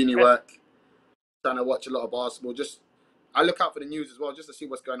 Like uni work, trying to watch a lot of basketball. Just I look out for the news as well, just to see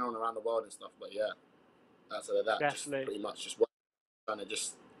what's going on around the world and stuff. But yeah, outside of that, just Definitely, pretty much just trying to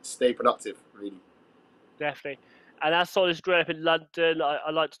just stay productive, really. definitely. And as someone who's grown up in London,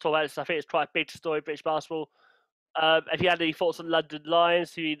 I like to talk about this. I think it's quite a big story in British basketball. Have you had any thoughts on London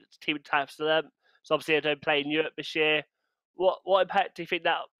Lions, who team taps to them? So obviously they don't play in Europe this year. What impact do you think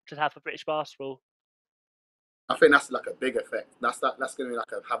that could have for British basketball? I think that's like a big effect. That's going to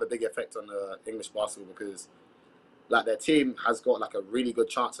like have a big effect on the English basketball because like their team has got like a really good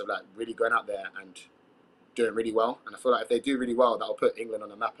chance of like really going out there and doing really well. And I feel like if they do really well, that'll put England on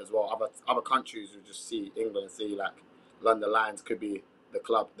the map as well. Other countries will just see England and see like London Lions could be the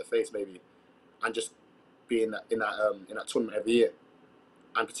club, the face maybe, and just be in that tournament every year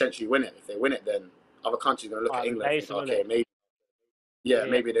and potentially win it. If they win it, then other countries are going to look Oh, at it'd be England and think, amazing, wouldn't okay, it? maybe yeah, Yeah,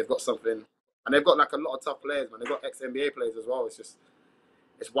 maybe they've got something, and they've got like a lot of tough players, man. They've got ex NBA players as well.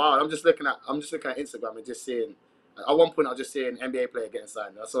 It's wild. I'm just looking at Instagram and just seeing. At one point, I was just seeing an NBA player getting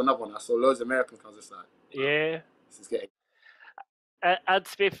signed. I saw another one. I saw loads of Americans. I was just like, wow, yeah. this is getting. And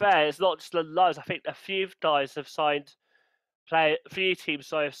to be fair, it's not just the Lions. I think a few guys have signed a few teams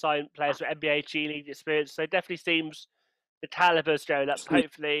sorry, have signed players with NBA G League experience. So it definitely seems the caliber's going up. So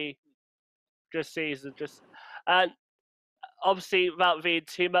hopefully, just season just and obviously without being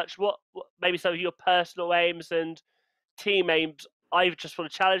too much, what maybe some of your personal aims and team aims. I just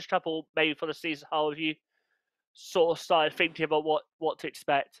want to challenge couple maybe for the season. How have you sort of started thinking about what to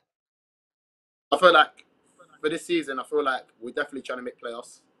expect? I feel like for this season, I feel like we're definitely trying to make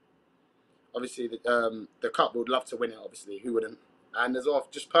playoffs. Obviously, the cup would love to win it. Obviously, who wouldn't? And as well,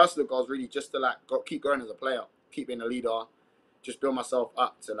 just personal goals, really, just to like keep growing as a player, keep being a leader, just build myself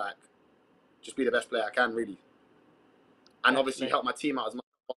up to like just be the best player I can, really, and obviously Definitely, help my team out as much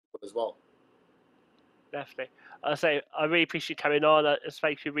as possible as well. definitely. I say I really appreciate you coming on.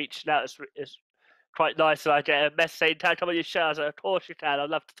 Especially you reaching out. It's quite nice that I get a message saying, "Can I come on your show?" I was like, "Of course you can. I'd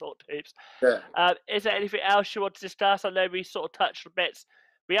love to talk to hoops." Yeah. Is there anything else you want to discuss? I know we sort of touched on bits.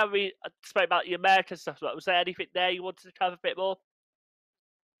 We haven't really spoke about the American stuff. But was there anything there you wanted to cover a bit more?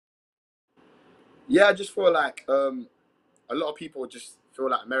 Yeah, I just feel like a lot of people just feel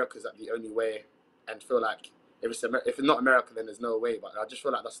like America's like the only way, and feel like if it's not America, then there's no way. But I just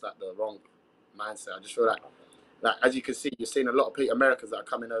feel like that's like the wrong mindset. I just feel like as you can see, you're seeing a lot of Americans that are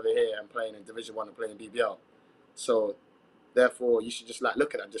coming over here and playing in Division One and playing BBL. So therefore, you should just like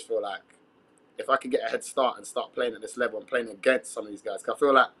look at it and just feel like if I can get a head start and start playing at this level and playing against some of these guys, 'cause I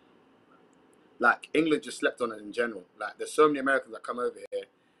feel like England just slept on it in general. Like there's so many Americans that come over here.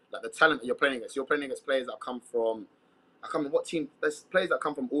 Like the talent that you're playing against players that come from I can't remember what team. There's players that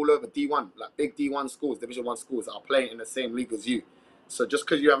come from all over D1, like big D1 schools, Division One schools that are playing in the same league as you. So just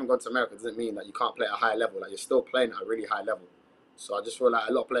because you haven't gone to America doesn't mean that you can't play at a high level. Like you're still playing at a really high level. So I just feel like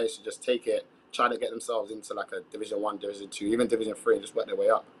a lot of players should just take it, try to get themselves into like a Division One, Division Two, even Division Three, and just work their way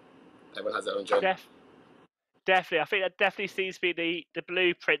up. Everyone has their own journey. Def- Definitely, I think that definitely seems to be the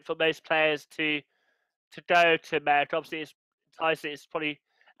blueprint for most players to go to America. Obviously, it's probably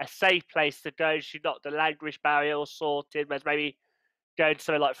a safe place to go. You've got the language barrier all sorted. Whereas maybe going to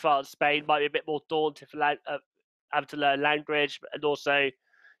somewhere like France, Spain might be a bit more daunting for having to learn language and also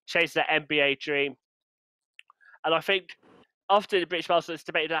chase that NBA dream. And I think often in British basketball, it's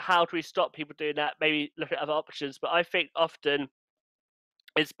debated about how do we stop people doing that. Maybe look at other options. But I think often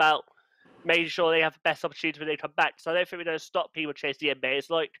it's about making sure they have the best opportunity when they come back. So I don't think we're going to stop people chasing the NBA. It's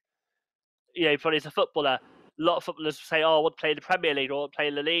like, probably as a footballer, a lot of footballers say, "Oh, I want to play in the Premier League or I want to play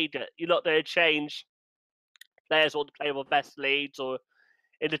in the league." You're not going to change players want to play with best leagues or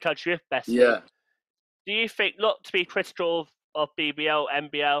in the country with best league. Yeah, Do you think, not to be critical of BBL,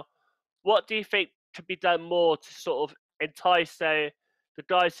 NBL, what do you think could be done more to sort of entice the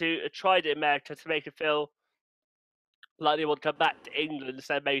guys who have tried it in America to make it feel like they want to come back to England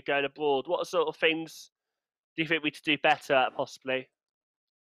instead of maybe going abroad? What sort of things do you think we could do better at, possibly?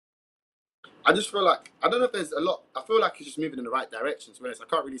 I just feel like I don't know if there's a lot. I feel like it's just moving in the right direction. To be honest, I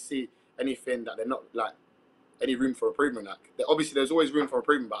can't really see anything that they're not like any room for improvement. Like, obviously, there's always room for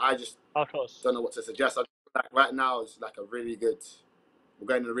improvement, but I just Of course. don't know what to suggest. I feel like right now is like a really good. We're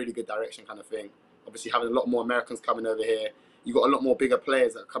going in a really good direction, kind of thing. Obviously, having a lot more Americans coming over here, you got a lot more bigger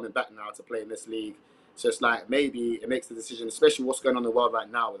players that are coming back now to play in this league. So it's like maybe it makes the decision, especially what's going on in the world right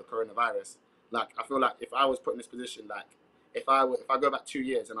now with the coronavirus. Like I feel like if I was put in this position, like if I go back 2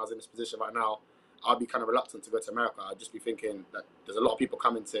 years and I was in this position right now, I'd be kind of reluctant to go to America. I'd just be thinking that there's a lot of people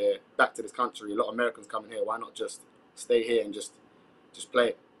coming back to this country, a lot of Americans coming here. Why not just stay here and just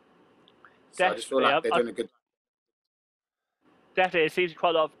play? So I just feel Definitely. like they're doing a good. Definitely, it seems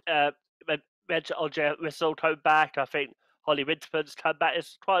quite a lot of mentioned OJ Whistle coming back. I think Holly Winterford's come back.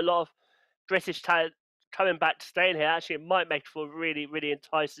 There's quite a lot of British talent coming back to staying here. Actually, it might make for a really, really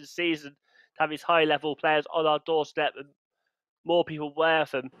enticing season to have these high level players on our doorstep and more people wear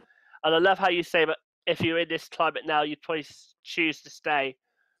them. And I love how you say that if you're in this climate now, you'd probably choose to stay.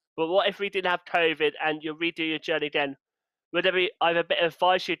 But what if we didn't have COVID and you redo your journey again? Would there be either a bit of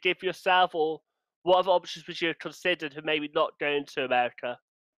advice you'd give yourself, or what other options would you have considered for maybe not going to America?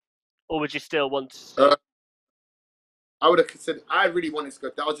 Or would you still want to Uh, stay? I would have considered. I really wanted to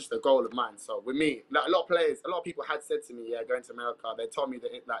go. That was just a goal of mine. So with me, like a lot of players, a lot of people had said to me, "Yeah, going to America." They told me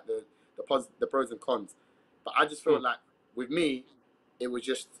that like the pros and cons. But I just feel Hmm. like with me, it was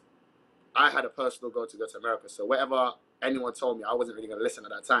just I had a personal goal to go to America. So whatever anyone told me, I wasn't really going to listen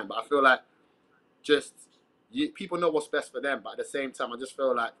at that time. But I feel like just people know what's best for them, but at the same time, I just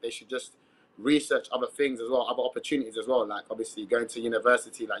feel like they should just research other things as well, other opportunities as well. Like obviously going to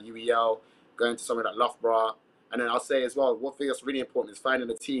university like UEL, going to somewhere like Loughborough, and then I'll say as well, one thing that's really important is finding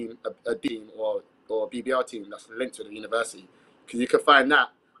a team, a team or a BBL team that's linked to the university, because you can find that,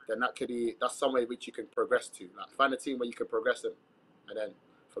 then that's somewhere which you can progress to. Like find a team where you can progress them, and then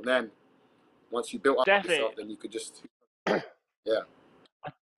from then, once you built up Definitely. yourself, then you could just yeah.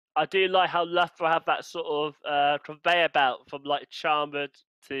 I do like how Loughborough have that sort of conveyor belt from like Charmwood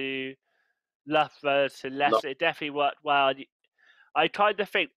to Loughborough to No. Leicester. It definitely worked well. And I kind of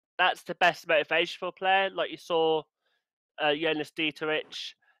think that's the best motivation for a player. Like you saw Jonas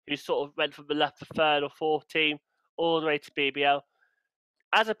Dieterich, who sort of went from the Loughborough third or fourth team all the way to BBL.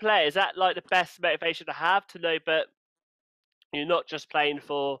 As a player, is that like the best motivation to have, to know that you're not just playing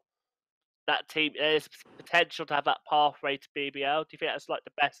for that team? There's potential to have that pathway to BBL. Do you think that's like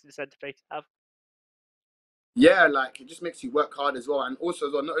the best incentive to have? Yeah, like it just makes you work hard as well, and also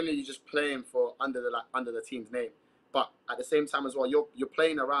as well, not only are you just playing for under the team's name, but at the same time as well, you're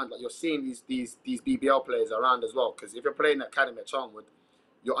playing around, like you're seeing these BBL players around as well. Because if you're playing at academy at Charnwood,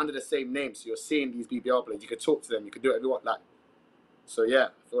 you're under the same name, so you're seeing these BBL players. You can talk to them, you can do whatever you want. Like, so yeah,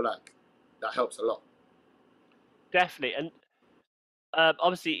 I feel like that helps a lot. Definitely. And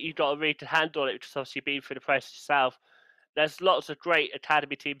obviously, you've got to read to handle it, which is obviously been through the process yourself. There's lots of great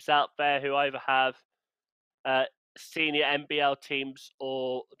academy teams out there who either have uh, senior NBL teams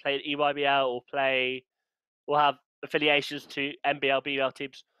or play EYBL or have affiliations to NBL, BBL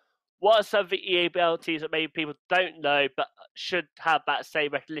teams. What are some of the EABL teams that maybe people don't know but should have that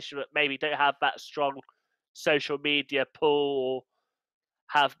same recognition, but maybe don't have that strong social media pull or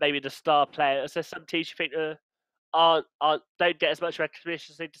have maybe the star player? Is there some teams you think aren't don't get as much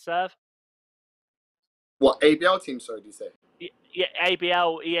recognition as they deserve? What ABL team? Sorry, do you say? Yeah,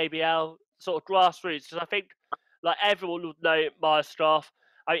 ABL, EABL, sort of grassroots. Because I think like everyone would know Maestroff.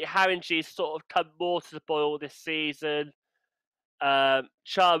 I mean, Haringey's sort of come more to the boil this season.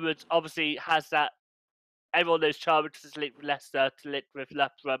 Charwood obviously has that. Everyone knows Charwood is linked with Leicester to link with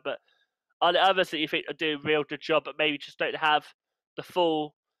Loughborough, but are there others that you think are doing a real good job, but maybe just don't have the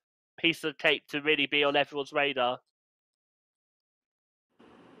full piece of the cake to really be on everyone's radar?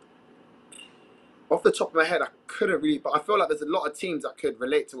 Off the top of my head, I couldn't really, but I feel like there's a lot of teams that could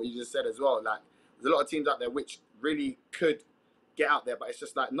relate to what you just said as well. Like, there's a lot of teams out there which really could get out there, but it's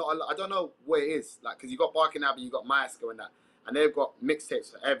just like not a lot. I don't know what it is, like, because you got Barking Abbey, you got Maesco and that, and they've got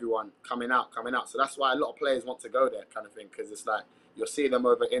mixtapes for everyone coming out, coming out. So that's why a lot of players want to go there, kind of thing, because it's like you're seeing them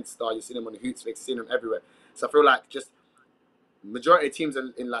over Insta, you're seeing them on the Hoots, you're seeing them everywhere. So I feel like just majority of teams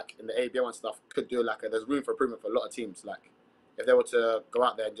in the ABO and stuff could do like there's room for improvement for a lot of teams. Like, if they were to go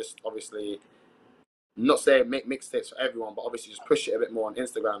out there and just obviously not saying make mixtapes for everyone, but obviously just push it a bit more on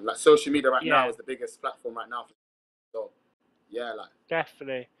Instagram. Like social media right now Yeah, is the biggest platform right now. So yeah, like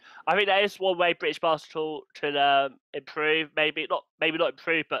definitely. I think that is one way British basketball can improve. Maybe not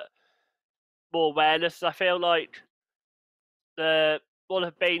improve, but more awareness. I feel like the one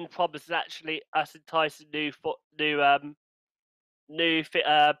of the main problems is actually us enticing new people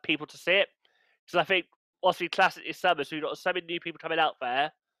to see it. Because I think what's been classic this summer, so we've got so many new people coming out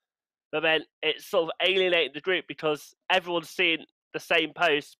there, but then it's sort of alienating the group because everyone's seeing the same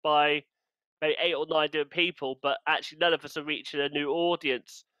post by maybe 8 or 9 different people, but actually none of us are reaching a new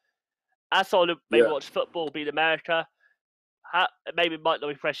audience. As someone who maybe Yeah. watch football, be in America, how, maybe it might not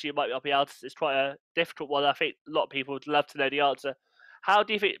be fresh, you might not be able to, it's quite a difficult one. I think a lot of people would love to know the answer. How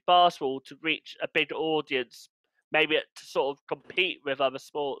do you think basketball to reach a big audience, maybe to sort of compete with other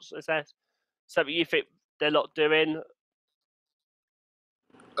sports? Is that something you think they're not doing?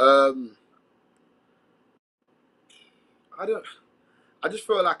 Um, I don't. I just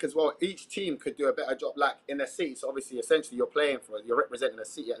feel like as well, each team could do a better job. Like in a city, so obviously, essentially, you're representing a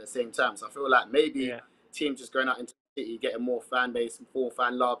city at the same time. So I feel like maybe Yeah, teams just going out into the city, getting more fan base, more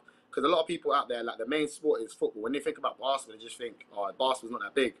fan love. Because a lot of people out there, like the main sport is football. When they think about basketball, they just think, oh, basketball's not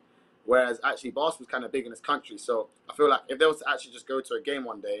that big. Whereas actually, basketball's kind of big in this country. So I feel like if they was to actually just go to a game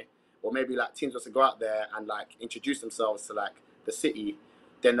one day, or maybe like teams was to go out there and like introduce themselves to like the city,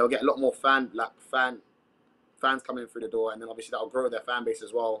 then they'll get a lot more fans coming through the door, and then obviously that'll grow their fan base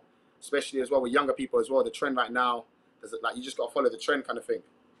as well, especially as well with younger people as well. The trend right now is like you just got to follow the trend kind of thing,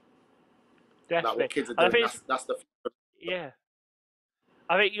 like what definitely. kids are And I doing. think That's the yeah.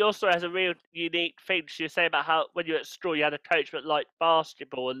 I think you also has a real unique thing. So you say about how when you were at school you had a coach that liked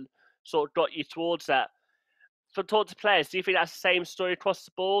basketball and sort of got you towards that. For talk to players, do you think that's the same story across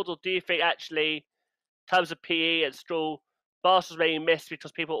the board, or do you think actually, in terms of PE at school, basketball's being missed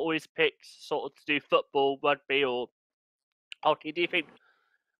because people always pick sort of to do football, rugby, or hockey? Do you think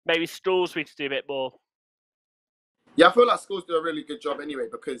maybe schools need to do a bit more? Yeah, I feel like schools do a really good job anyway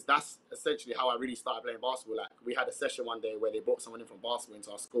because that's essentially how I really started playing basketball. Like we had a session one day where they brought someone in from basketball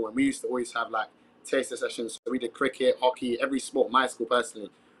into our school, and we used to always have like taster sessions. So we did cricket, hockey, every sport. My school personally.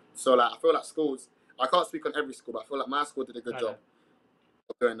 So like I feel like schools. I can't speak on every school, but I feel like my school did a good I job know.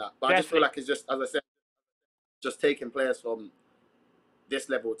 of doing that. But I just feel Definitely, like it's just, as I said, just taking players from this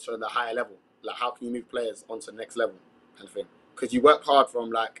level to the higher level. Like how can you move players onto the next level kind of thing? Because you work hard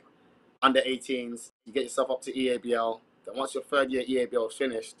from like under 18s, you get yourself up to EABL. Then once your third year EABL is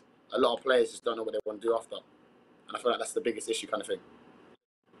finished, a lot of players just don't know what they want to do after. And I feel like that's the biggest issue kind of thing.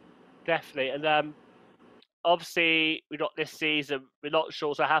 definitely. And obviously, we got this season. We're not sure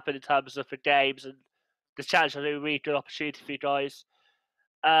what's happened in terms of the games and the challenge. I think a really good opportunity for you guys.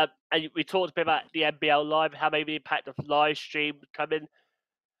 And we talked a bit about the NBL Live, how maybe the impact of live stream coming.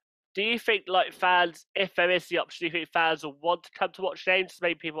 Do you think, like fans, if there is the option, do you think fans will want to come to watch games?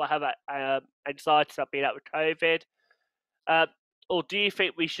 Maybe people have anxiety about being out with COVID, uh, or do you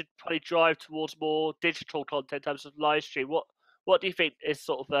think we should probably drive towards more digital content in terms of live stream? What do you think is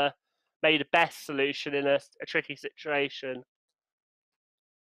sort of maybe the best solution in a tricky situation?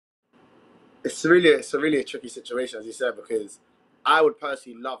 It's a really a tricky situation, as you said, because I would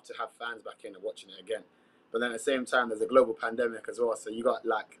personally love to have fans back in and watching it again. But then at the same time, there's a global pandemic as well. So you got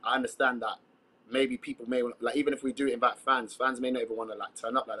like, I understand that maybe people may like, even if we do invite fans, fans may not even want to like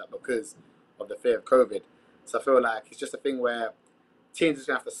turn up like that because of the fear of COVID. So I feel like it's just a thing where teams are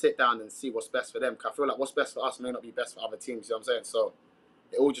gonna have to sit down and see what's best for them. 'Cause I feel like what's best for us may not be best for other teams. You know what I'm saying? So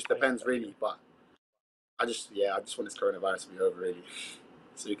it all just Oh, yeah, depends really. But I just want this coronavirus to be over really,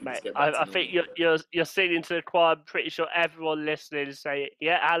 so we can mate. just get back to I normal. think you're singing to the choir. I'm pretty sure everyone listening is saying,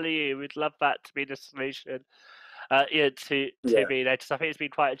 "Yeah, Ali, we'd love that to be the solution." Yeah, to Yeah. be there. Because I think it's been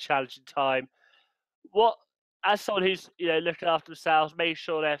quite a challenging time. What, as someone who's looking after themselves, making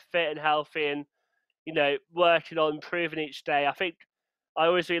sure they're fit and healthy, and working on improving each day. I think I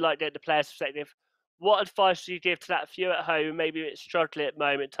always really like getting the player's perspective. What advice do you give to that few at home, maybe it's struggling at the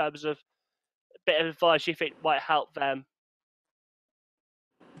moment, in terms of a bit of advice you think might help them?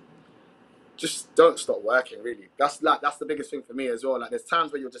 Just don't stop working really. That's the biggest thing for me as well. Like there's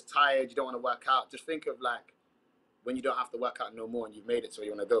times where you're just tired, you don't want to work out. Just think of like when you don't have to work out no more and you've made it to where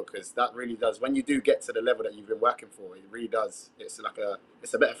you want to go, because that really does, when you do get to the level that you've been working for, it really does, it's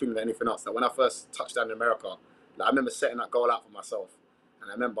a better feeling than anything else. Like when I first touched down in America, like I remember setting that goal out for myself,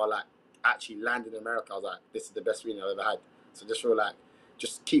 and I remember like actually landing in America. I was like, this is the best feeling I've ever had. So just feel like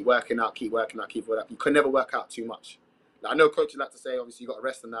just keep working out, keep working out, keep working out. You can never work out too much. Like I know coaches like to say obviously you got to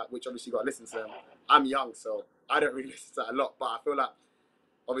rest on that, which obviously you got to listen to them. I'm young, so I don't really listen to that a lot, but I feel like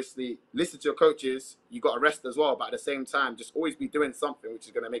obviously listen to your coaches. You got to rest as well, but at the same time, just always be doing something which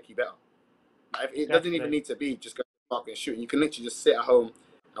is going to make you better. Like, it doesn't even Definitely, need to be just go to the park and shoot. You can literally just sit at home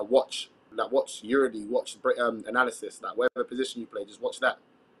and watch Uridi, watch analysis, like whatever position you play, just watch that.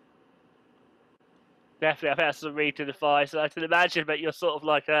 definitely. I think that's some really good advice. I can imagine that you're sort of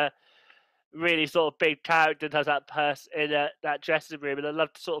like a really sort of big character that has that person in that dressing room, and I'd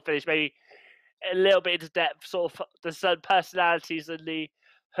love to sort of finish maybe a little bit into depth, sort of the certain personalities in the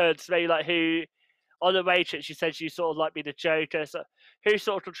hoods, maybe like who on the Matrix you said you sort of like be the Joker. So who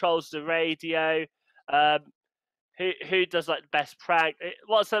sort of controls the radio? Um, who does like the best prank?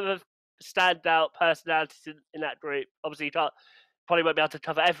 What some of standout personalities in that group? Obviously, you can't probably won't be able to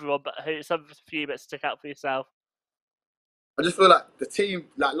cover everyone, but who some few that stick out for yourself? I just feel like the team,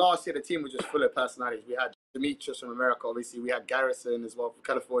 like last year, the team was just full of personalities. We had Demetrius from America, obviously. We had Garrison as well from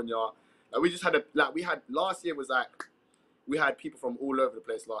California. Like we just had we had last year was like we had people from all over the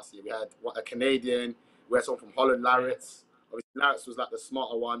place last year. We had a Canadian, we had someone from Holland, Yeah, Larritz. Obviously, Larritz was like the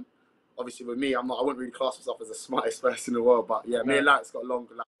smarter one. Obviously, with me, I wouldn't really class myself as the smartest person in the world, but yeah, me no, and Larritz got along.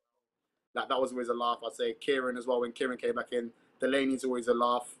 Like that was always a laugh. I'd say Kieran as well. When Kieran came back in, Delaney's always a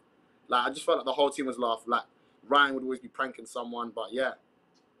laugh. Like I just felt like the whole team was laugh. Like Ryan would always be pranking someone, but yeah,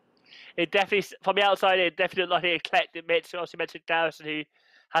 it definitely from the outside, it definitely looked like an eclectic mix. We also mentioned Garrison, who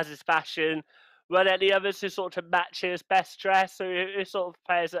has his passion. Were there any others who sort of match his best dress, or who sort of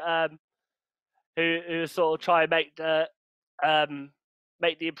players who sort of try and um,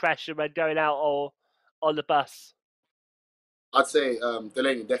 make the impression when going out or on the bus? I'd say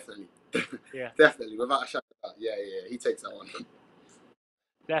Delaney definitely, Yeah. definitely without a shadow of a doubt. Yeah, yeah, he takes that one.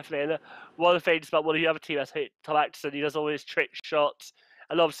 Definitely. And one of the things about one of the other teams, Tom Atkinson, he does all his trick shots.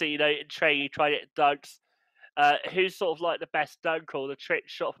 And obviously, in training, you try to get dunks. Who's sort of like the best dunk or the trick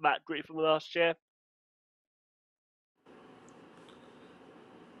shot from that group from last year?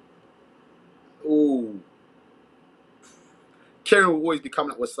 Ooh, Kieran will always be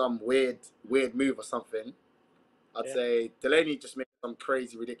coming up with some weird move or something. I'd Yeah. say Delaney just makes some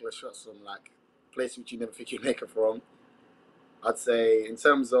crazy, ridiculous shots from like places which you never think you'd make it from. I'd say in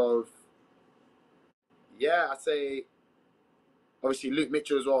terms of yeah, I'd say obviously Luke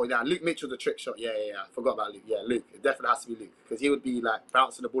Mitchell as well. Yeah, Luke Mitchell's a trick shot. Yeah, yeah, yeah. I forgot about Luke. Yeah, Luke. It definitely has to be Luke because he would be like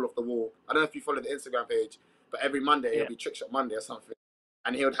bouncing the ball off the wall. I don't know if you follow the Instagram page, but every Monday it'll Yeah. be trick shot Monday or something,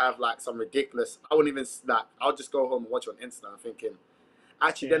 and he would have like some ridiculous. I wouldn't even like. I'll just go home and watch it on Insta. I'm thinking.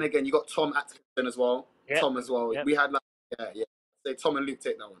 Actually, Yeah. then again, you got Tom Atkinson as well. Yeah. Tom as well. Yeah. We had like yeah, yeah. Say Tom and Luke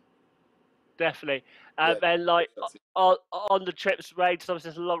take that one. Definitely. And Yeah, then, like, trick shots. on the trips range, obviously,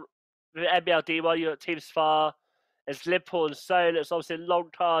 it's a long, the NBLD, while you're at Teams Far, it's Liverpool and Seoul. It's obviously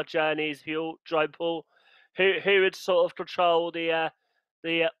long car journeys, Huel, Pool. Who would sort of control the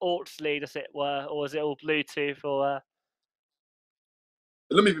AUX lead, as it were, or is it all Bluetooth or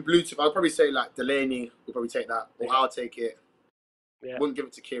Let me be Bluetooth. I'll probably say like Delaney will probably take that, or yeah, I'll take it. yeah, Wouldn't give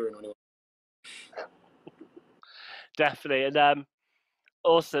it to Kieran or anyone. definitely. And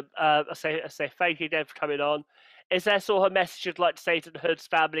awesome. I say thank you again for coming on. Is there sort of a message you'd like to say to the Hoods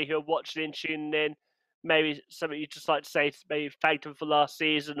family who are watching and tuning in? Maybe something you'd just like to say, maybe thank them for last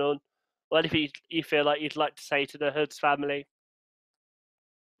season, or anything you feel like you'd like to say to the Hoods family?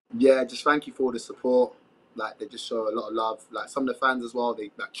 Yeah, just thank you for all the support. Like they just show a lot of love. Like some of the fans as well, they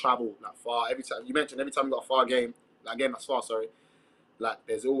like travel like far. Every time you mentioned every time we got a far game, like game that's far, sorry. Like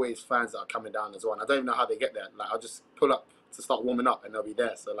there's always fans that are coming down as well. And I don't even know how they get there. Like I'll just pull up to start warming up and they'll be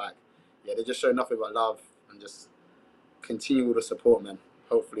there. So like yeah, they just show nothing but love and just continue with the support, man.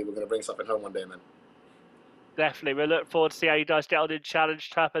 Hopefully we're gonna bring something home one day, man. Definitely. We look forward to see how you guys get on in Challenge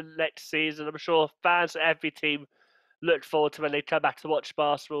Trap and next season. I'm sure fans of every team look forward to when they come back to watch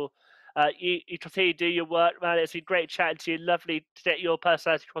basketball. You continue to do your work, man. It's been great chatting to you. Lovely to get your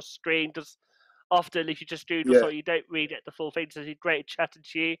personality across the screen. Because often, if you just do this Yeah, or you don't really get the full thing, so it's been great chatting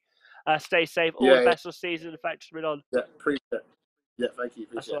to you. Stay safe. All the yeah, yeah, best of the season. In fact, coming on. yeah. Appreciate it. Yeah, thank you,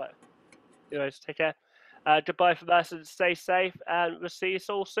 That's appreciate all it. right. Anyways, take care. Goodbye from us and stay safe. And we'll see you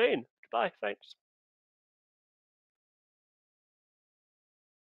all soon. Goodbye. Thanks.